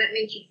 Well, that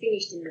means you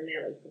finished in the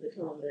Mallee for the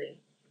time being.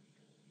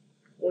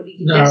 Or did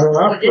you No,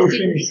 after we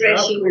finished that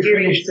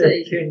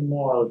season?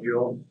 10-mile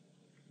job,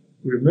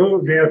 we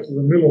moved out to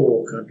the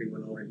Millwall country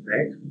when I went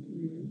back.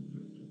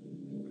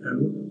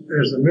 And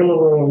as the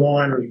Miller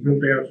line was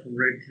built out from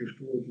Redcliffe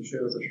towards the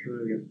South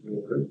Australian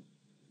border,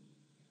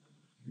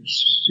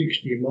 it's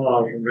 60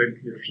 miles from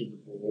Redcliffe to the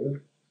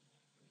border.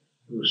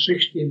 There was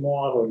 60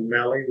 miles of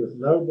mallee with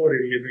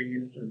nobody living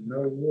in it and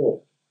no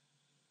water.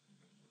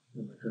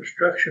 And the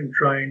construction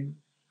train,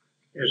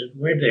 as it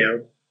went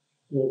out,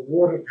 brought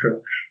water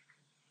trucks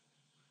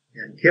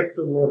and kept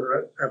the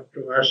water up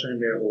to us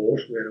and our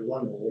horse. We had a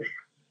one horse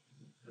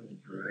and a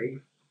dray,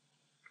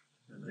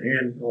 and the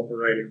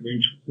hand-operated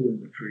winch for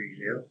pulling the trees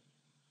out.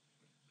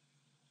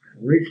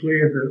 And we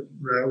cleared the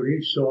road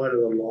each side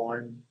of the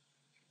line,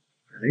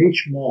 and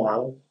each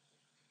mile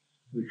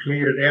we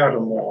cleared it out a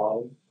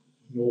mile,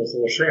 north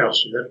or south,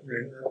 so that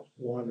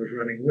line was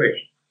running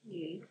west.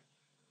 Yeah.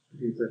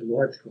 If that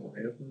light's gone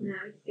out. No,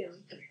 it's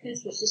going.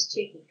 This was just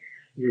checking.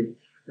 Yeah.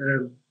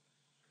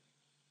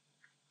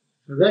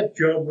 For that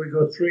job, we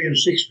got 3 and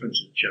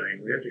 6pence a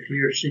chain. We had to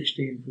clear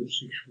 16 foot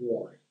 6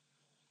 wide,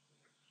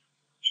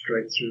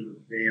 straight through the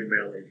bare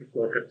mallee. It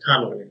looked like a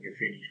tunnel when you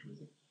finished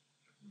with it.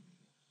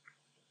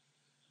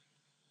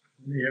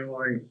 Yeah,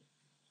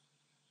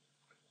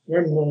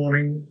 one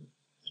morning,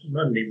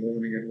 Monday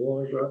morning it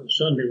was,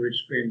 Sunday we'd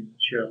spend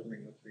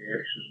sharpening up the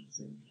axes and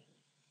things.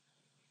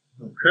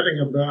 I'm cutting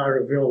a bar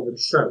of velvet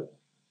soap,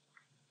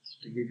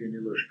 just to give you an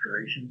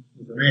illustration,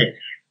 with an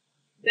axe.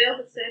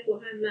 Velvet soap or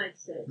homemade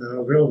soap?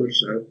 No, velvet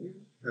soap.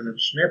 And it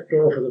snapped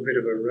off with a bit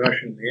of a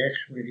rush and the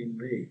axe went in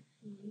me.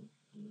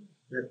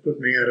 That put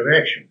me out of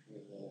action for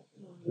a while.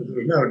 But there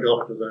was no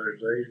doctor those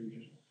days, we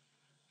just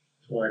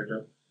tied it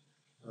up.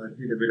 I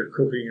did a bit of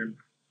cooking and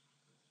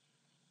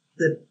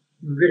that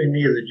was very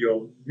near the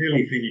job,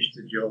 nearly finished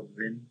the job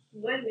then.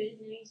 Wait a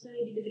minute, now you say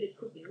you did a bit of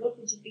cooking. What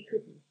would you be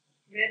cooking?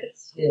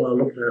 Rabbits? Well, I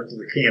looked after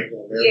the camp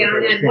while that Yeah, I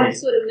was know. finished. What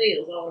sort of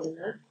meals? I want to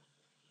know.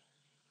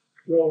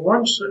 Well,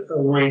 once a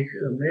week,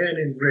 a man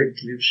in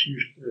Redcliffe,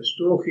 a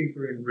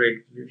storekeeper in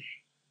Redcliffe,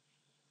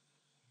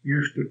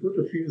 used to put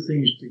a few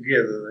things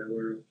together. There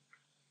were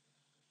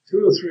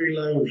 2 or 3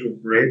 loaves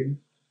of bread,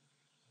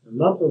 a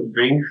lump of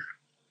beef,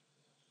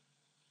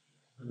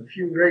 and a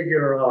few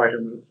regular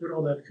items that put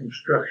on that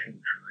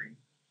construction train.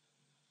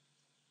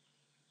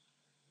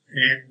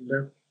 And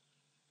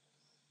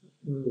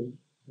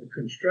the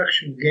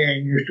construction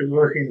gang used to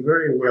work in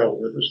very well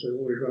with us. They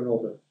always run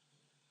off a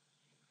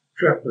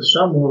truck with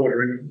some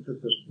water in it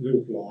at the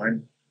loop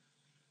line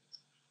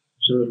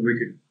so that we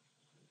could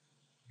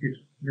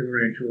never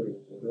ran short of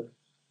water.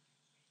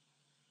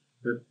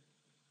 But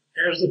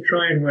as the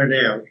train went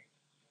out,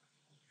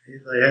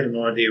 they had an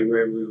idea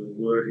where we were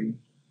working,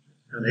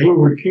 and he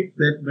would kick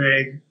that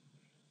bag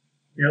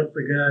out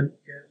the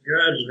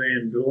guard's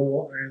van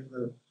door, and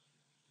the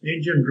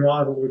engine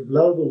driver would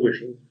blow the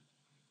whistle,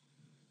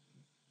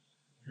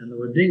 and there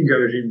were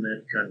dingoes in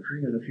that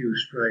country and a few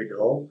stray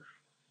dogs,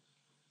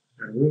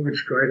 and we would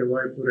straight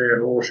away put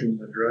our horse in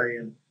the dray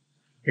and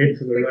head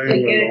for the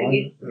railway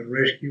line and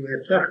rescue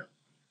our tucker.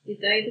 Did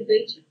they ever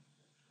beat you?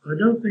 I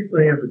don't think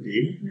they ever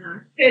did.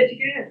 No. How'd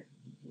you go?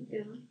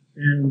 Okay.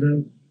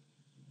 And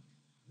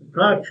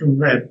apart from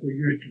that, we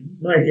used to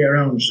make our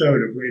own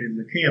soda bread in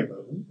the camp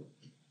oven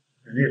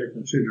and had a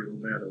considerable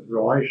amount of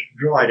rice.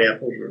 Dried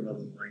apples were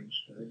another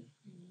mainstay.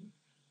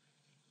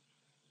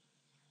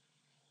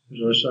 As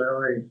I say,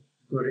 I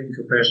got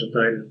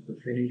incapacitated at the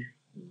finish.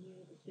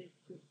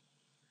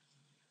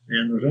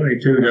 And there was only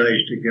 2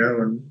 days to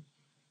go,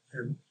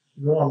 and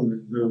Ron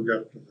had moved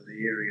up to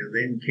the area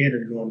then. Ken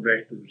had gone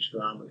back to his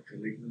farm at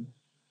Killignan.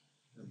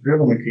 And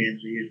Bill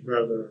Mackenzie, his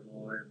brother, and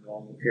I and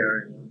Ron were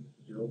carrying on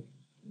the job.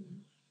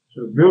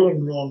 So Bill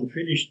and Ron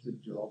finished the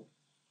job,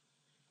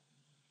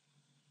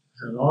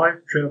 and I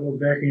travelled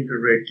back into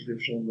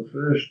Redcliffe on the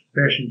first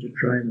passenger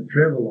train that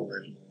travelled on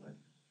that line.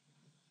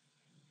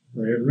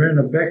 They had ran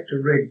a back to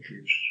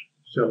Redcliffe's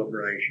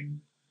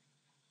celebration.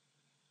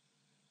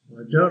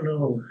 I don't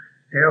know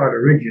how it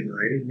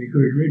originated,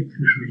 because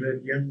Redcliffe was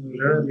that young, there was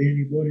hardly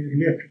anybody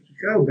left to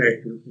go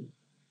back with them.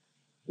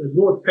 They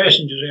brought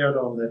passengers out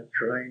on that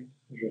train.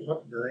 It was a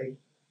hot day,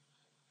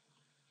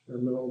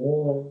 and there were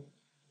more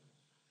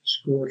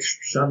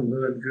scorched,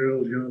 sunburned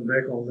girls going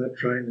back on that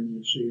train than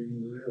you'd see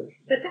anywhere else.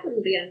 But that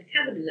wouldn't be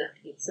uncovered enough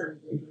to get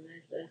sunburned in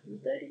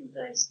those days. Didn't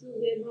they still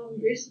wear long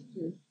dresses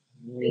and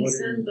big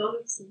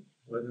sunbonnets? And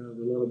I know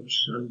a lot of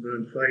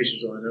sunburned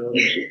faces, I know.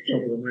 Some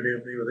of them went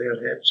out there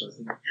without hats, I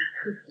think.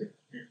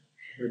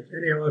 But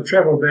anyhow, I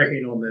travelled back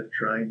in on that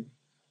train,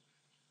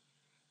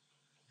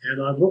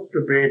 and I booked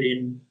a bed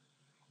in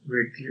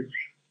Redcliffe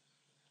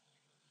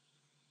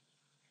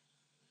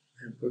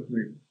and put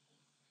my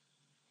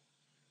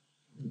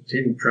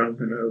tin trunk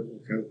and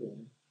overcoat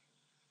on.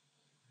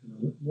 And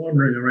I was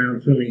wandering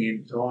around filling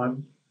in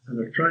time, and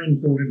a train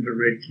pulled into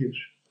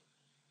Redcliffe.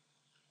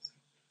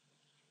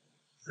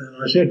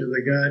 And I said to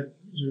the guard,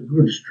 it's a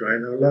goods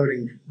train, they were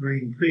loading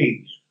green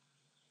peas.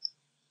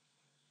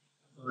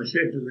 I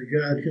said to the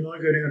guard, can I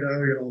go down to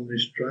Oyen on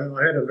this train?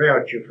 I had a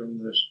voucher from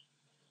the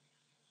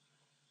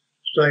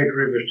State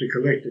Rivers to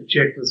collect a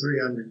cheque for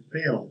 £300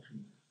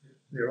 from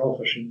their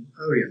office in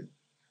Oyen.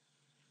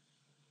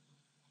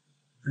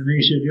 And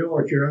he said,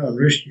 you're at your own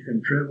risk, you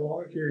can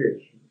travel. I said,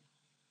 yes.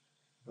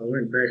 I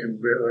went back and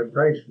I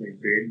paid for my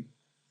bed.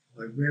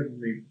 I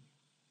grabbed my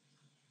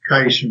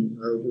case and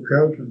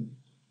overcoat and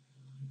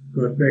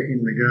got back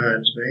in the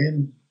guard's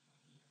van.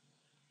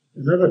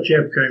 Another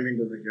chap came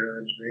into the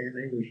guard's van.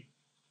 He was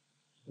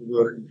a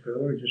working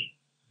fellow, just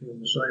doing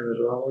the same as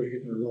I was,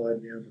 getting a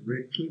ride down to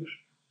Redcliffe.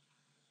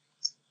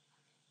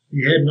 He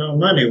had no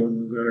money when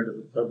we were going to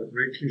the pub at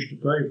Redcliffe to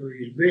pay for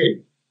his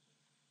bed.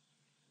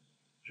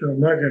 So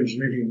Muggins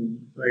let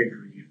him pay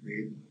for his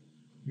bed.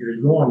 He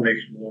was gone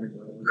next morning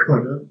when I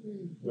got up.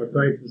 I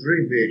paid for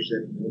 3 beds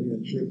that morning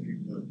and slept in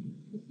one.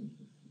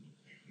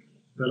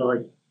 But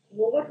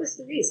Well, what was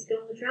the risk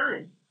on the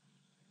train?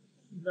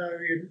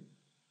 there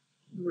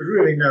was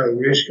really no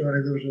risk. There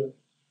was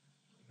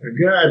a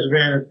guard's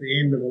van at the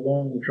end of a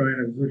long train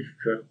of goods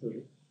trucks.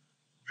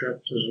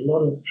 There's a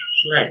lot of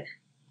slack.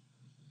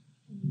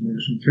 And there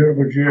were some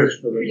terrible jerks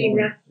for the Pretty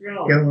rough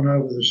ride. going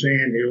over the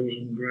sand hills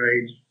and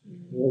grades.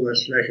 All that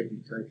slack had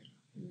been taken.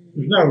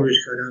 There's no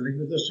risk, I don't think,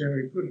 but that's how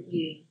he put it.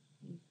 Yeah.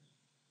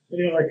 But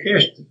anyway, I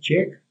cashed the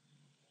cheque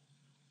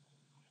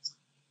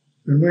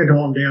and went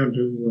on down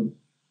to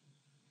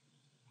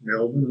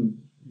Melbourne, and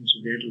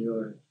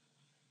incidentally,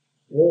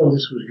 all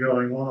this was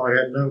going on. I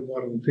had no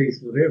bottom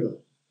teeth whatever.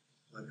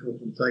 I got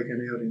them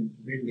taken out in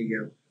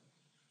Bendigo.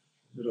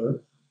 But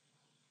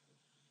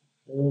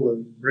all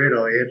the bread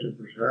I ate, it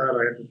was hard.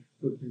 I had to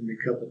put in my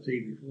cup of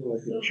tea before I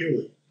could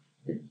chew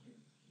it.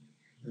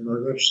 And I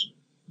got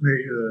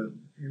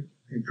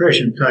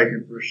impression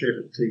taken for a set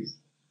of teeth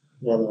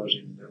while I was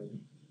in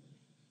Melbourne.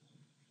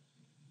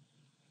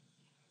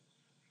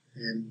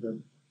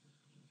 And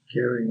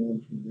carrying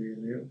on from there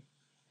now.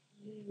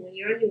 When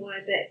you're on your way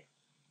back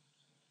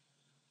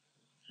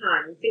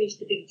home, you finished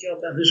the big job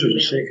up This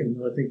was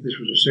I think this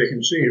was a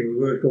second season.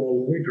 We worked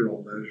all the winter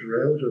on those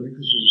roads. I think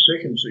this is the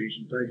second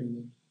season,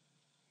 taking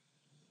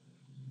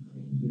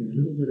a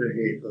little bit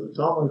ahead. By the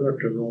time I got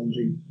to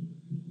Romsey,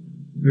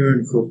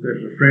 Vern Cook, that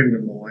was a friend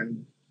of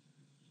mine,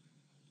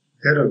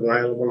 had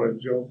available a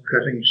job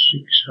cutting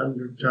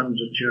 600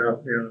 tons of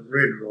chaff down at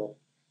Red Rock,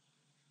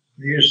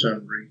 near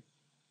Sunbury.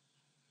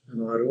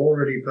 And I'd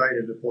already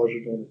paid a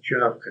deposit on a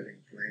chaff cutting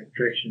plant,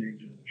 traction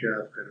engine and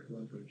chaff cutter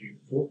one for Jim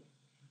Cook.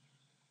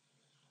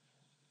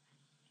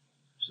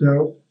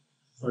 So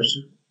I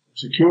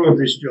secured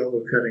this job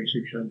of cutting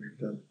 600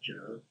 tons of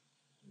chaff.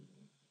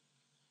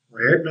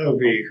 I had no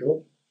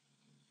vehicle.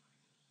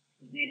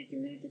 Where did you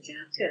move the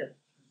chaff cutter?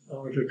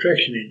 Oh, it was a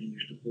traction engine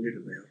used to pull it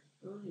about.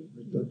 Oh.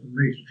 It's not for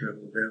me to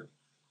travel about.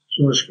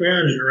 So I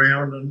scrounged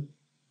around, and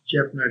a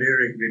chap named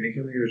Eric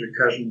Binnicum, he was a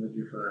cousin of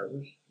your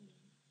father's,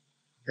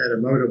 had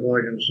a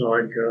motorbike and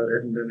sidecar,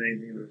 hadn't done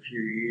anything for a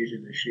few years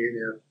in the shed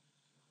out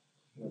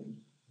on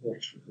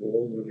Oxford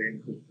Hall, where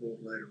then Cook bought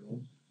later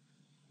on.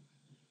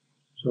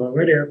 So I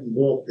went out and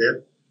bought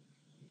that,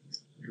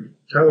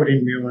 towed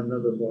in behind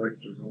another bike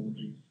to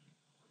Romsey.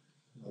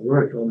 I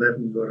worked on that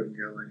and got it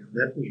going, and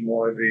that was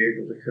my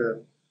vehicle to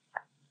cut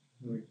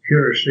my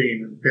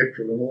kerosene and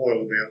petrol and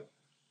oil about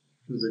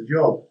for the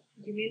job.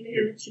 Do you remember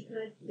how much you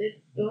paid for that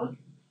bike?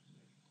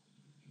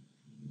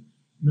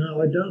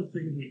 No, I don't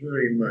think it was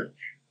very much.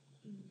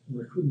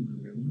 I couldn't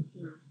remember.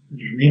 No. It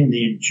was an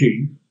Indian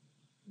chief.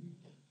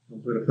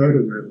 I've got a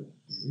photograph of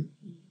it.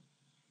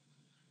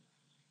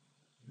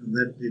 And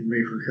that did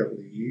me for a couple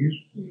of years.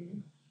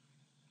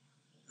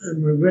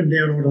 And we went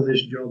down onto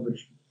this job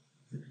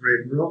at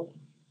Red Rock.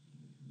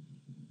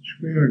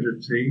 Experienced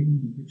a team,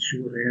 a bit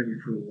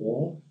short-handed for a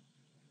while.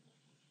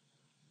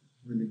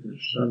 Went into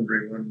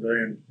Sunbury one day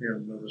and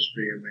found another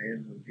spare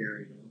man who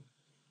carried on.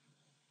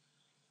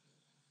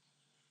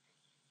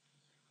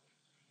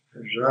 It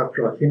was after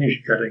I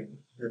finished cutting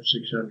that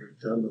 600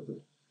 tonne,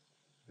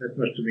 that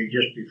must have been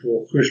just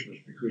before Christmas,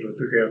 because I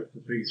took out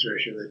the pea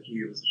thresher that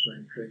year with the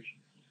same traction.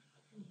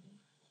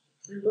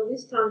 And by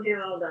this time,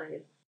 how old are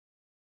you?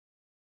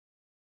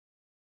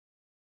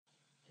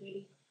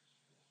 20?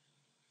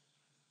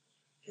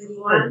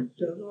 21?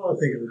 I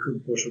think it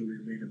could possibly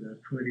have been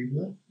about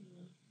 21.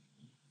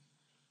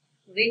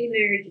 Well, then you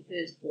married your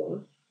first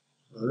wife.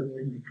 I think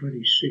maybe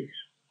 26.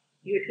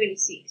 You were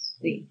 26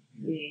 then?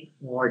 Yeah.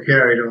 Well, I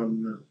carried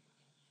on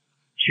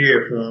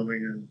share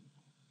farming and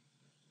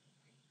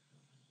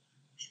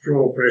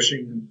straw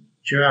pressing and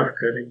chaff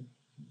cutting,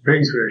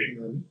 pea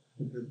threshing.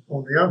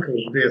 On the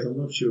uncle's death, I'm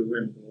not sure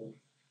when it was,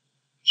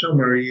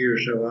 somewhere a year or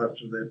so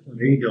after that, when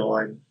he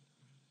died,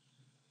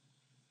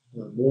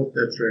 I bought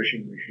that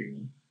threshing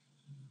machine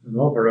and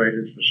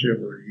operated for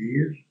several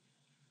years.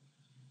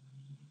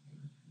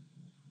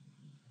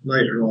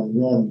 Later on,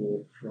 Ron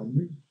bought it from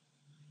me.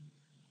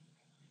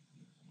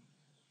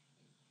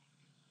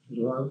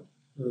 But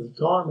by the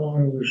time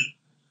I was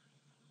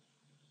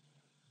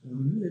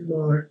in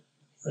my,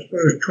 I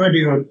suppose,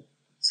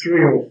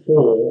 23 or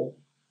 4,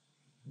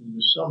 in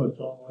the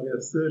summertime, I'd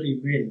have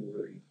 30 men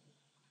working.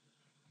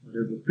 I'd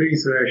have the pea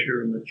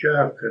thrasher and the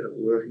chaff cutter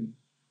working.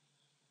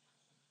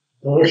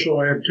 Also,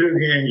 I had 2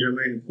 gangs of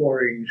men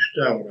quarrying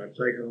stone. I'd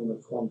taken on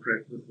a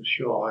contract with the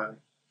Shire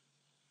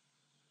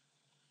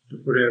to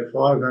put out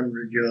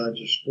 500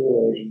 yards of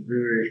stalls in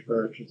various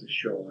parts of the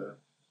Shire,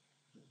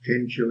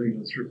 10 shillings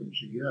and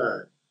threepence a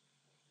yard.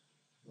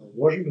 I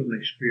wasn't an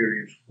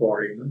experienced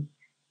quarryman,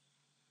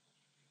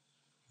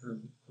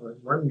 and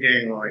one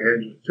gang I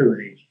had was 2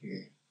 in each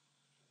gang.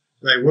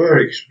 They were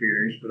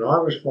experienced, but I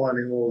was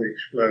finding all the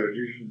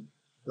explosives and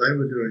they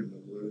were doing the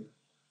work.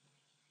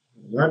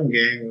 And one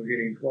gang were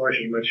getting twice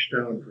as much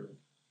stone for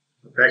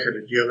a packet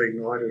of jelly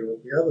night as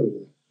what the other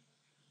were.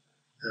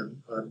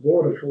 And I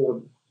bought a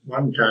Ford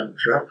 1-ton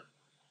truck,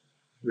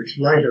 which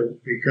later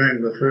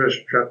became the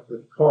first truck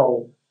that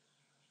Cole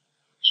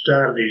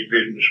started his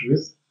business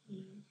with.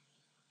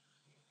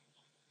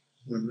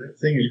 When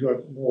things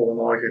got more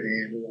than I could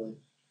handle, I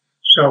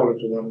sold it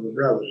to one of the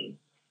brothers. And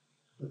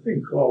I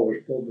think Cole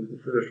was probably the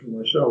first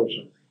one I sold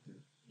something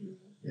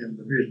to, and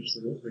the business,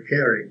 the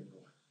carrying line.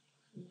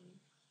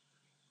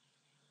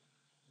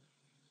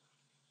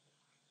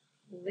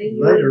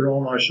 Later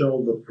on, I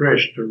sold the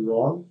press to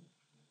Ron.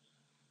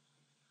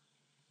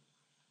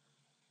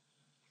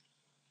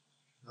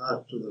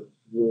 After the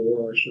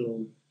war, I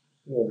sold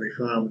all my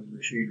farming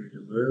machinery to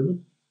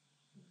Mervyn.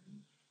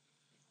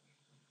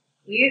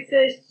 You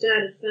first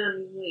started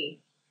farming where?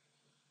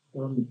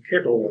 On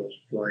Kettlewell's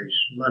place,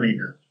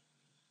 Moneynut.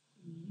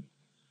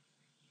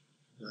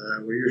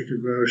 We used to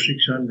grow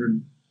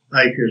 600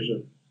 acres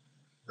of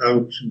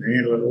oats and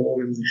handle it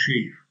all in the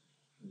sheaf.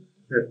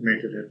 That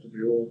meant it had to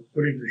be all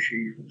put in the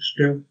sheaf and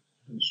stooped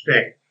and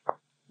stacked,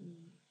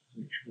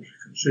 which was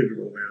a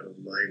considerable amount of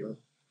labour.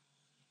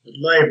 But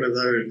labour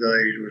those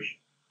days was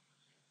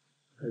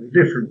a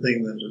different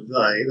thing than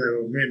today. They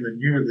were men that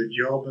knew the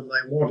job and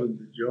they wanted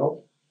the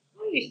job.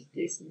 I used to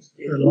do some stuff.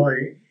 And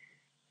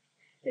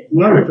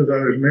most of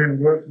those men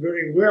worked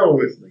very well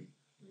with me.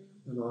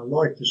 And I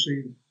like to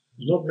see,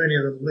 there's not many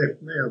of them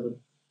left now, but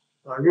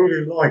I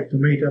really like to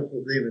meet up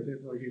with them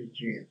if I get a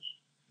chance.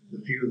 The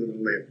few that are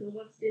left. Well,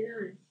 what's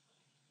their name?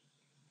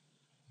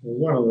 Well,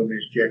 one of them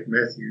is Jack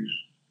Matthews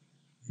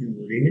in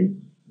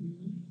Woodin.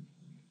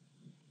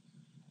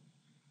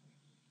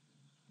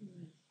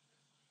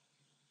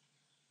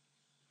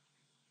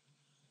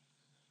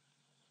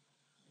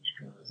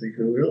 I think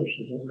who else?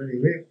 There's not many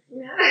left.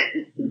 No.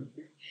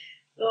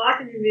 Well, I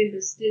can remember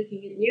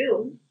stilking at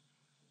Newham.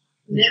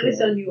 That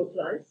was on your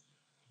place.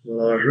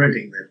 Well, I was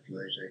renting that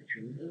place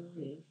actually. Oh,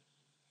 yeah.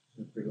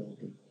 It belonged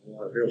to my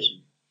wife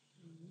Elsie.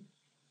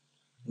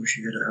 Well,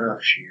 she had a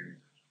half share.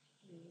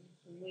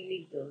 And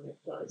we lived on that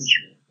place. That's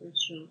right.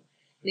 That's right.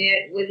 Now,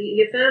 well,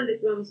 you farmed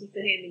at Romsey for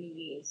how many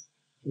years?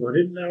 Well, I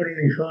didn't own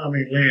any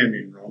farming land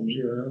in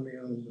Romsey. I only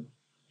owned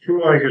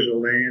 2 acres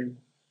of land.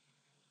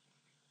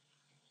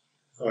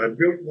 I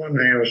built one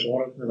house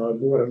on it, and I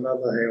bought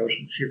another house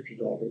and shifted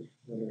on it.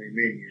 One of my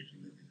men used to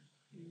live in it.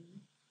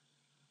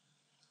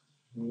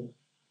 Well,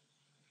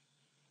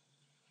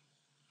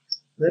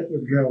 that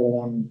would go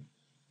on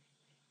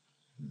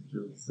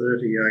until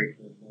 38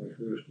 when my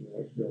first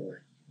wife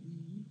died,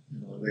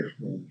 and I left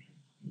Romsey.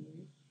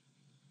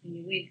 And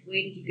you went,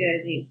 where did you go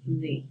then from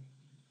there?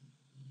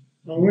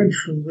 I went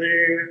from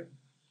there,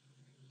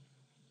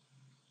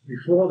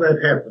 before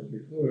that happened,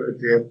 before her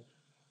death,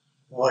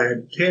 I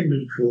had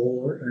tended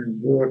for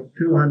and bought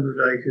 200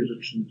 acres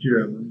of St.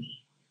 Germans,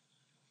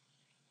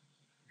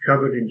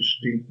 covered in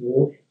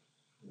stinkwater,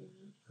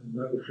 and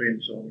no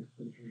fence on it,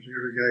 which was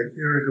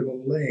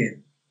irrigable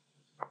land.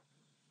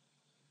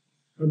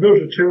 I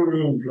built a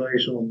 2-room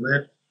place on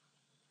that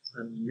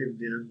and lived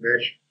in it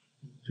batch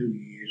 2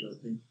 years, I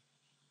think.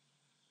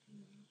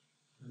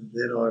 And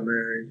then I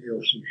married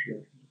Elsie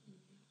Shelton.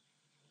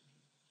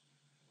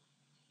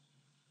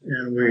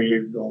 And we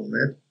lived on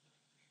that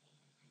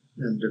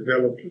and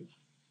developed it.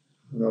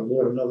 And I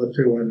bought another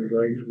 200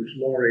 acres, which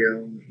Laurie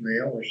owns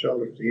now. I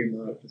sold it to him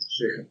after the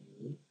Second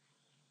War.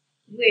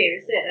 Where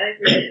is that?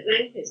 Over at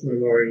Lancaster? Where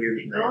Laurie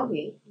lives now. Oh,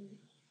 yeah.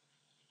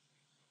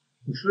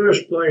 The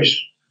first place,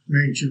 I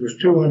mean, she was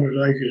 200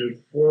 acres at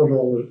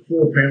 £4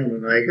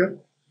 an acre.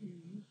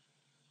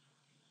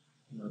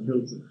 And I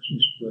built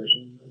this place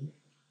on that.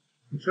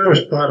 The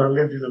first part I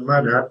lived in a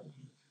mud hut.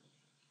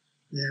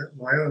 Yeah,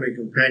 my only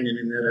companion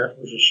in that hut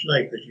was a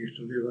snake that used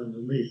to live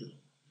underneath it.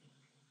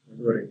 I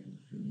got him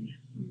in the finish.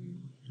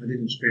 I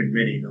didn't spend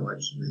many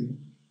nights there.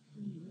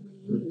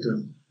 But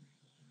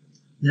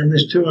then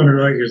this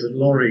 200 acres that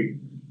Laurie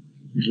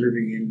is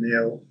living in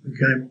now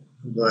became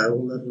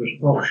available. That was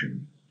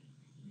auction.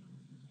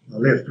 I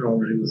left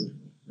Romsey with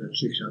about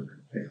 £600, I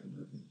think.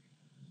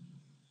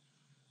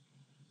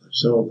 I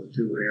sold the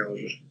 2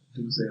 houses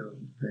for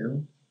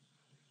 £2,000.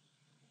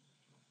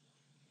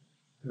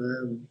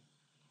 And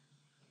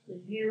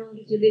how long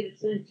did you live at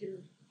St.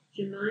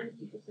 Germain's?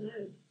 Did you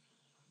say?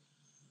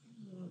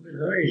 A bit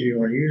hazy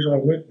on years. I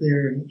went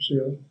there and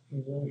my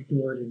wife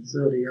died in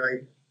 38. I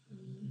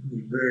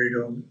was buried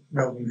on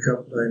Melbourne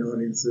Cup Day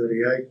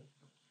 1938.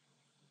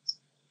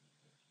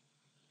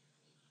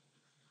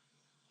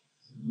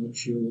 I'm not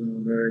sure when I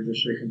married the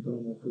second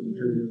time. I couldn't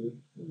tell you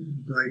the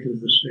date of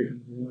the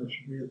second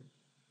wife's death.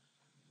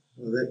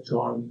 By that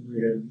time we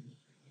had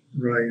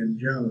Ray and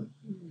Joan.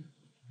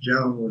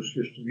 Joan was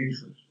just an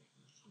infant.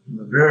 And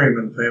the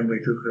Berryman family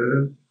took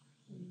her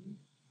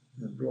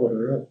and brought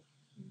her up.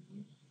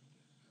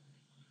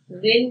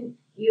 And then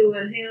you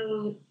were how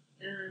long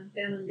at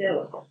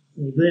Ballandella?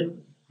 Well, then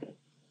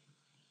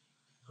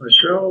I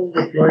sold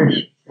the place,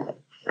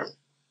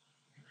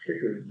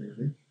 flickering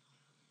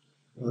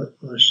there.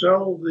 I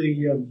sold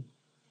the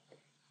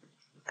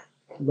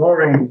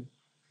lorry,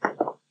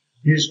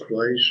 his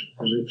place,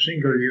 as a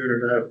single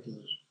unit after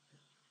the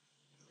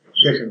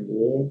Second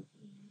War,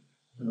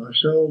 and I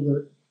sold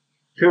the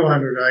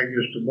 200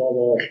 acres to Bob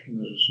Austin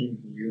as a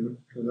single unit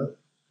for that,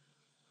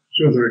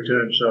 through the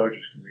Returned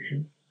Soldiers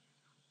Commission.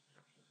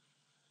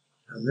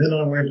 And then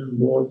I went and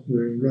bought the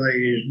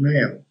raised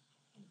mound.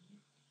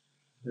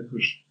 It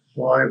was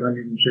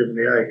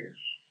 570 acres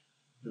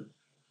of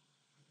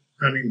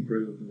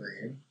unimproved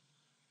land.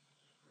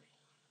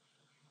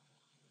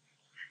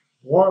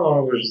 While I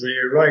was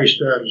there, Ray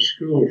started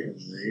school from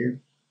there,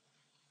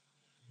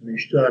 and he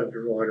started to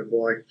ride a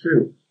bike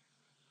too.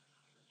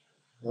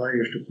 I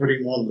used to put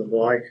him on the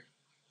bike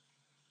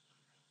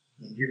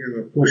and give him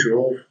a push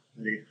off,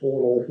 and he'd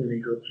fall off when he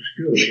got to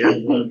school. He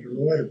hadn't learned to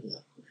ride a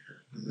bike.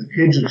 And the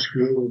kids at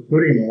school would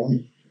put him on.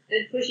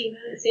 And push him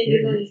home, send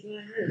him on his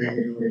way home. Send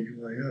him on his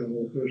way home.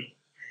 Well, of course,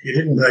 it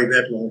didn't take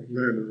that long to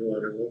learn to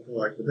ride a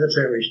bike, but that's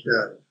how he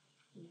started.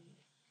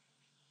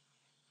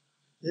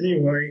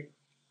 Anyway,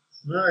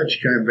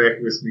 Marge came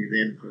back with me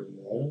then for a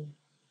while.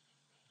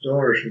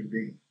 Doris had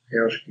been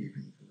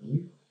housekeeping for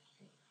me.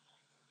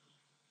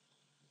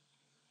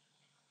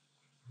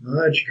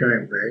 Marge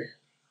came back,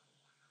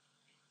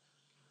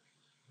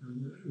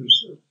 and it was,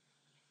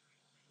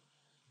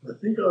 I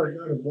think I was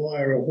going to buy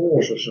her a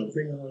horse or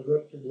something, and I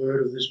got the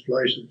word of this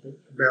place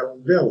at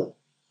Ballandella.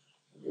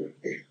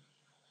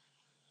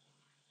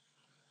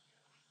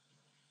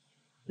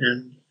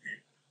 And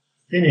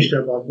finished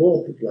up, I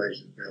bought the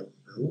place at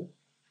Ballandella.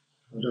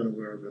 I don't know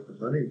where I got the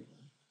money from.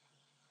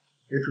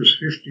 It was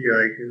 50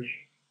 acres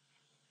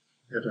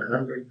at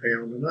 £100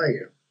 an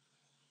acre.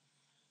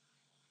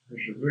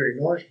 It's a very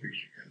nice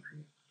piece of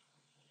country.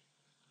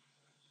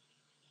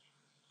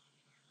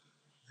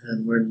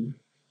 And when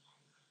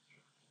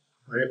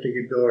I had to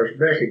get Doris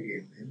back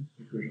again then,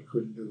 because I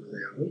couldn't do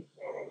without her.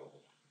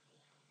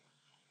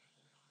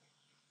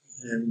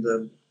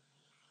 And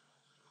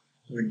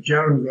when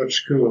Joan got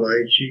school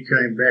age, she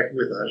came back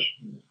with us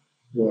and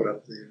brought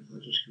up there and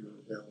went to school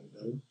at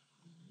Ballandella.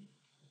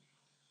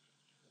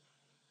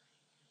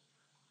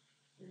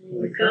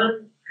 I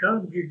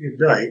can't give you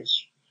dates,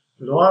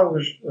 but I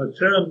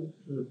turned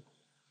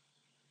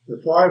the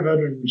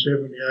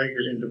 570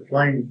 acres into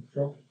plain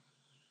from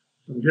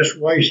just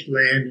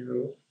wasteland, you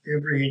know,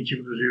 every inch of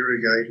it was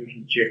irrigated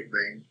and check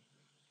banked.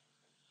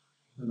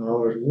 And I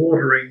was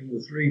watering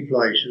the 3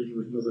 places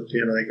with another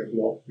 10-acre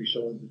block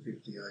beside the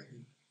 50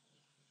 acres.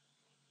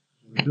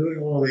 I was doing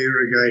all the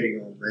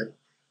irrigating on that.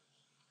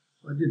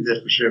 I did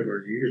that for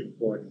several years and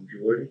quite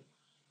enjoyed it.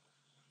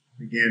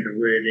 Began to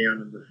wear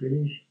down in the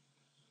finish.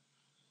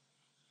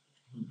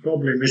 I'm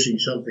probably missing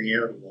something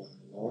out along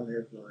the line.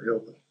 How can I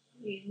help it?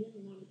 Yeah, never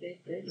mind about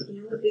that.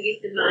 You know,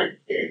 forget the main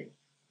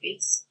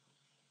bits.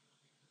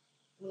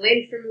 Well,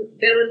 then from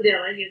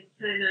Ballandella, you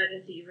came over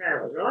to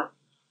Uralla, right?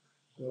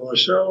 Well, I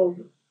sold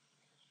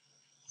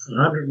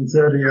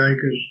 130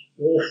 acres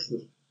off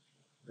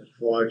that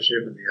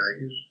 570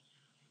 acres.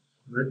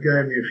 And that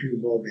gave me a few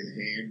bob in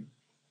hand.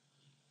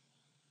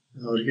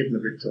 And I was getting a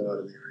bit tired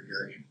of the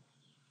irrigation.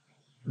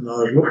 And I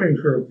was looking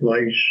for a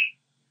place.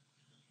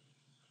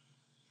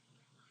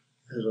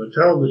 As I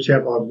told the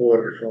chap I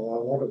bought it from,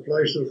 I want a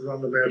place that was run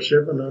about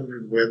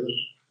 700 weathers.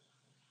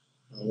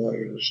 I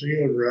wanted a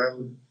sealed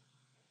road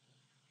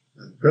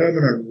and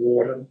permanent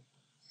water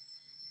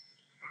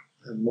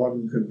and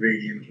modern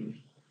conveniences.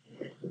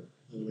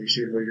 And he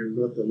said, well, you've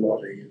got the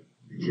lot here.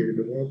 He said, if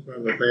it won't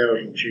run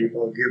 1,000 sheep,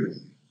 I'll give it to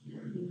you.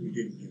 He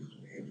didn't give it to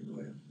me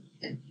anyway.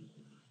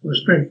 I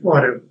spent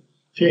quite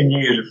 10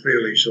 years of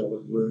fairly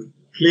solid work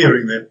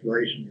clearing that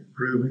place and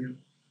improving it.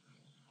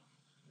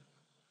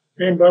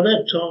 And by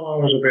that time I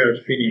was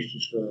about finished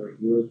as far as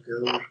work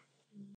goes.